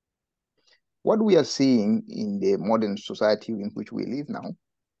 What we are seeing in the modern society in which we live now,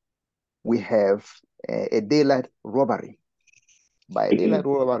 we have a daylight robbery. By daylight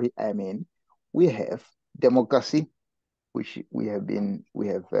robbery, I mean we have democracy, which we have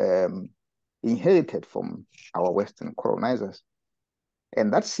inherited from our Western colonizers.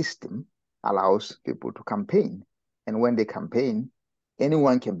 And that system allows people to campaign. And when they campaign,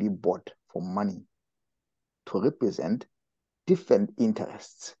 anyone can be bought for money to represent different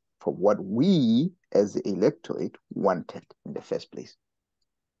interests from what we as the electorate wanted in the first place.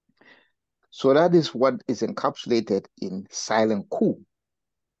 So that is what is encapsulated in Silent Coup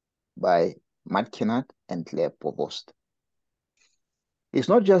by Matt Kennard and Claire Provost. It's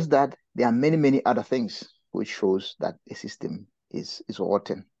not just that, there are many, many other things which shows that the system is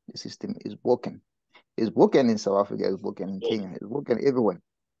rotten, the system is broken. It's broken in South Africa, it's broken in Kenya, it's broken everywhere.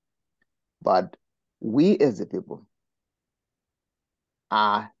 But we as the people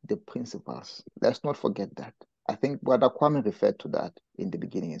are the principals. Let's not forget that. I think Brother Kwame referred to that in the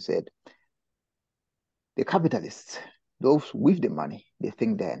beginning and said, the capitalists, those with the money, they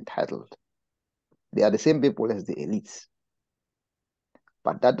think they're entitled. They are the same people as the elites.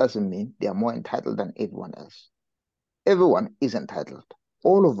 But that doesn't mean they are more entitled than everyone else. Everyone is entitled.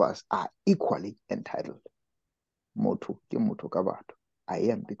 All of us are equally entitled. Motu, Kimutu Kabato. I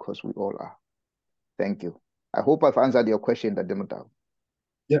am because we all are. Thank you. I hope I've answered your question, Dademutau.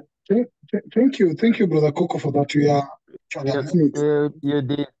 Yeah, thank you, Brother Coco, for that. We are you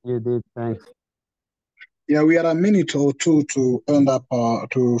did. Thanks. Yeah, we are a minute or two to end up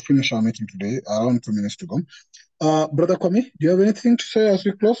to finish our meeting today. Around 2 minutes to go. Brother Kwame, do you have anything to say as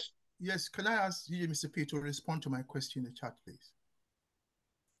we close? Yes, can I ask you, Mr. P, to respond to my question in the chat, please?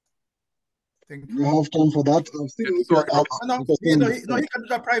 Thank you. You have time for that. No, he can do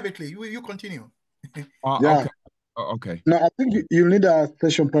that privately. You continue. Yeah. Okay. No, I think you need a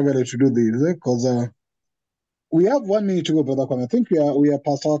session privately to do this because we have 1 minute to go, Brother Kwame. I think we are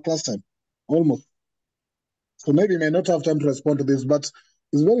past our class time, almost. So maybe you may not have time to respond to this, but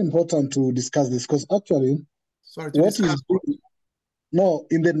it's very important to discuss this because actually, no,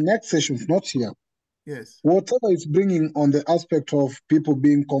 in the next sessions, not here. Yes. Whatever is bringing on the aspect of people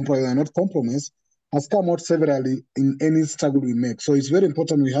being compromised and not compromised has come out severally in any struggle we make. So it's very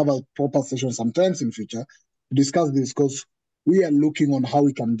important we have a proper session sometimes in future to discuss this because we are looking on how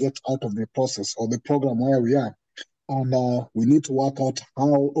we can get out of the process or the program where we are. And we need to work out how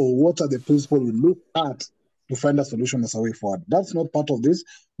or what are the principles we look at to find a solution as a way forward. That's not part of this,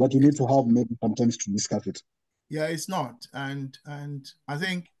 but we need to have maybe sometimes to discuss it. Yeah, it's not. And I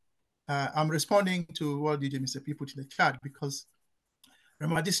think I'm responding to what DJ Mr. P put in the chat, because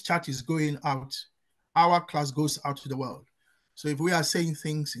remember, this chat is going out. Our class goes out to the world. So if we are saying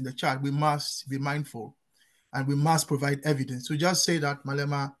things in the chat, we must be mindful and we must provide evidence. To just say that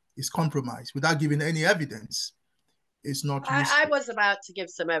Malema is compromised without giving any evidence is not useful. I was about to give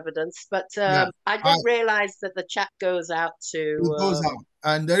some evidence, but I didn't realize that the chat goes out to... It goes out.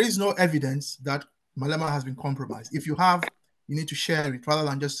 And there is no evidence that Malema has been compromised. If you have, you need to share it rather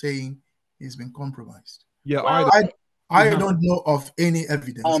than just saying he's been compromised. Yeah, well, I don't know of any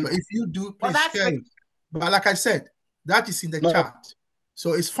evidence, but if you do, please share it. But like I said, that is in the chat.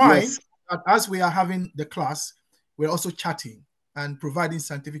 So it's fine that as we are having the class, we're also chatting and providing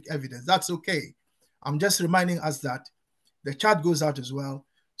scientific evidence. That's okay. I'm just reminding us that the chat goes out as well.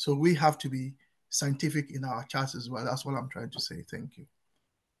 So we have to be scientific in our chats as well. That's what I'm trying to say. Thank you.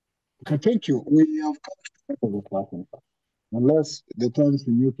 Thank you. We have come to the end of the class. Unless the times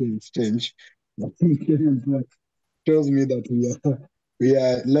in UK exchange, tells me that we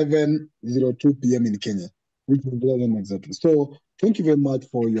are 11:02 p.m. in Kenya, which is 11 exactly. So thank you very much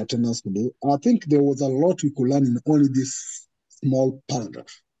for your attendance today. I think there was a lot we could learn in only this small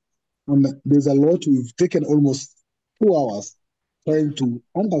paragraph. And there's a lot. We've taken almost 2 hours trying to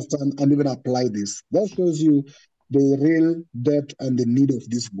understand and even apply this. That shows you the real depth and the need of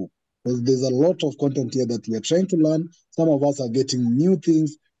this book. Because there's a lot of content here that we are trying to learn. Some of us are getting new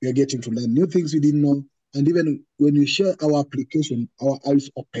things. We are getting to learn new things we didn't know. And even when we share our application, our eyes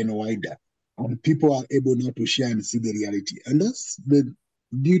open wider. And people are able now to share and see the reality. And that's the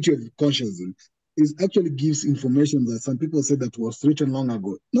beauty of consciousness. It actually gives information that some people said that was written long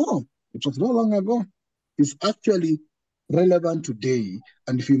ago. No, it was not long ago. It's actually relevant today.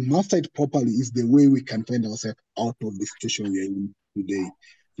 And if we master it properly, it's the way we can find ourselves out of the situation we are in today.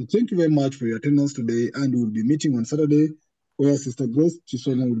 So thank you very much for your attendance today. And we'll be meeting on Saturday, where Sister Grace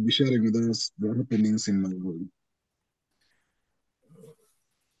Chisona will be sharing with us the happenings in Malawi.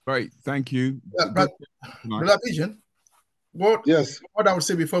 Great, thank you. Brother Pigeon, what I would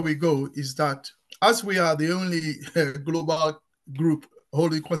say before we go is that as we are the only global group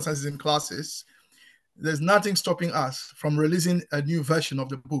holding conferences in classes, there's nothing stopping us from releasing a new version of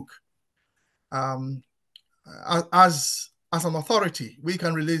the book. As an authority, we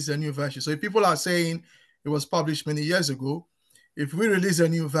can release a new version. So if people are saying it was published many years ago, if we release a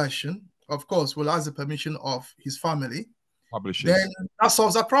new version, of course, we'll ask the permission of his family. Publishers. Then that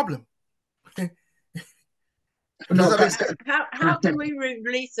solves that problem. How can we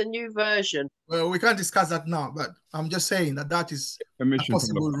release a new version? Well, we can't discuss that now, but I'm just saying that is a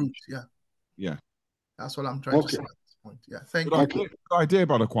possible route. Yeah. Yeah. That's what I'm trying to say at this point. Yeah. Thank you. Good idea,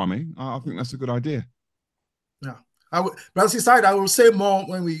 Brother Kwame. I think that's a good idea. Yeah. But aside, I will say more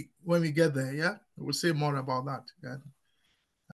when we get there. Yeah. We'll say more about that. Yeah.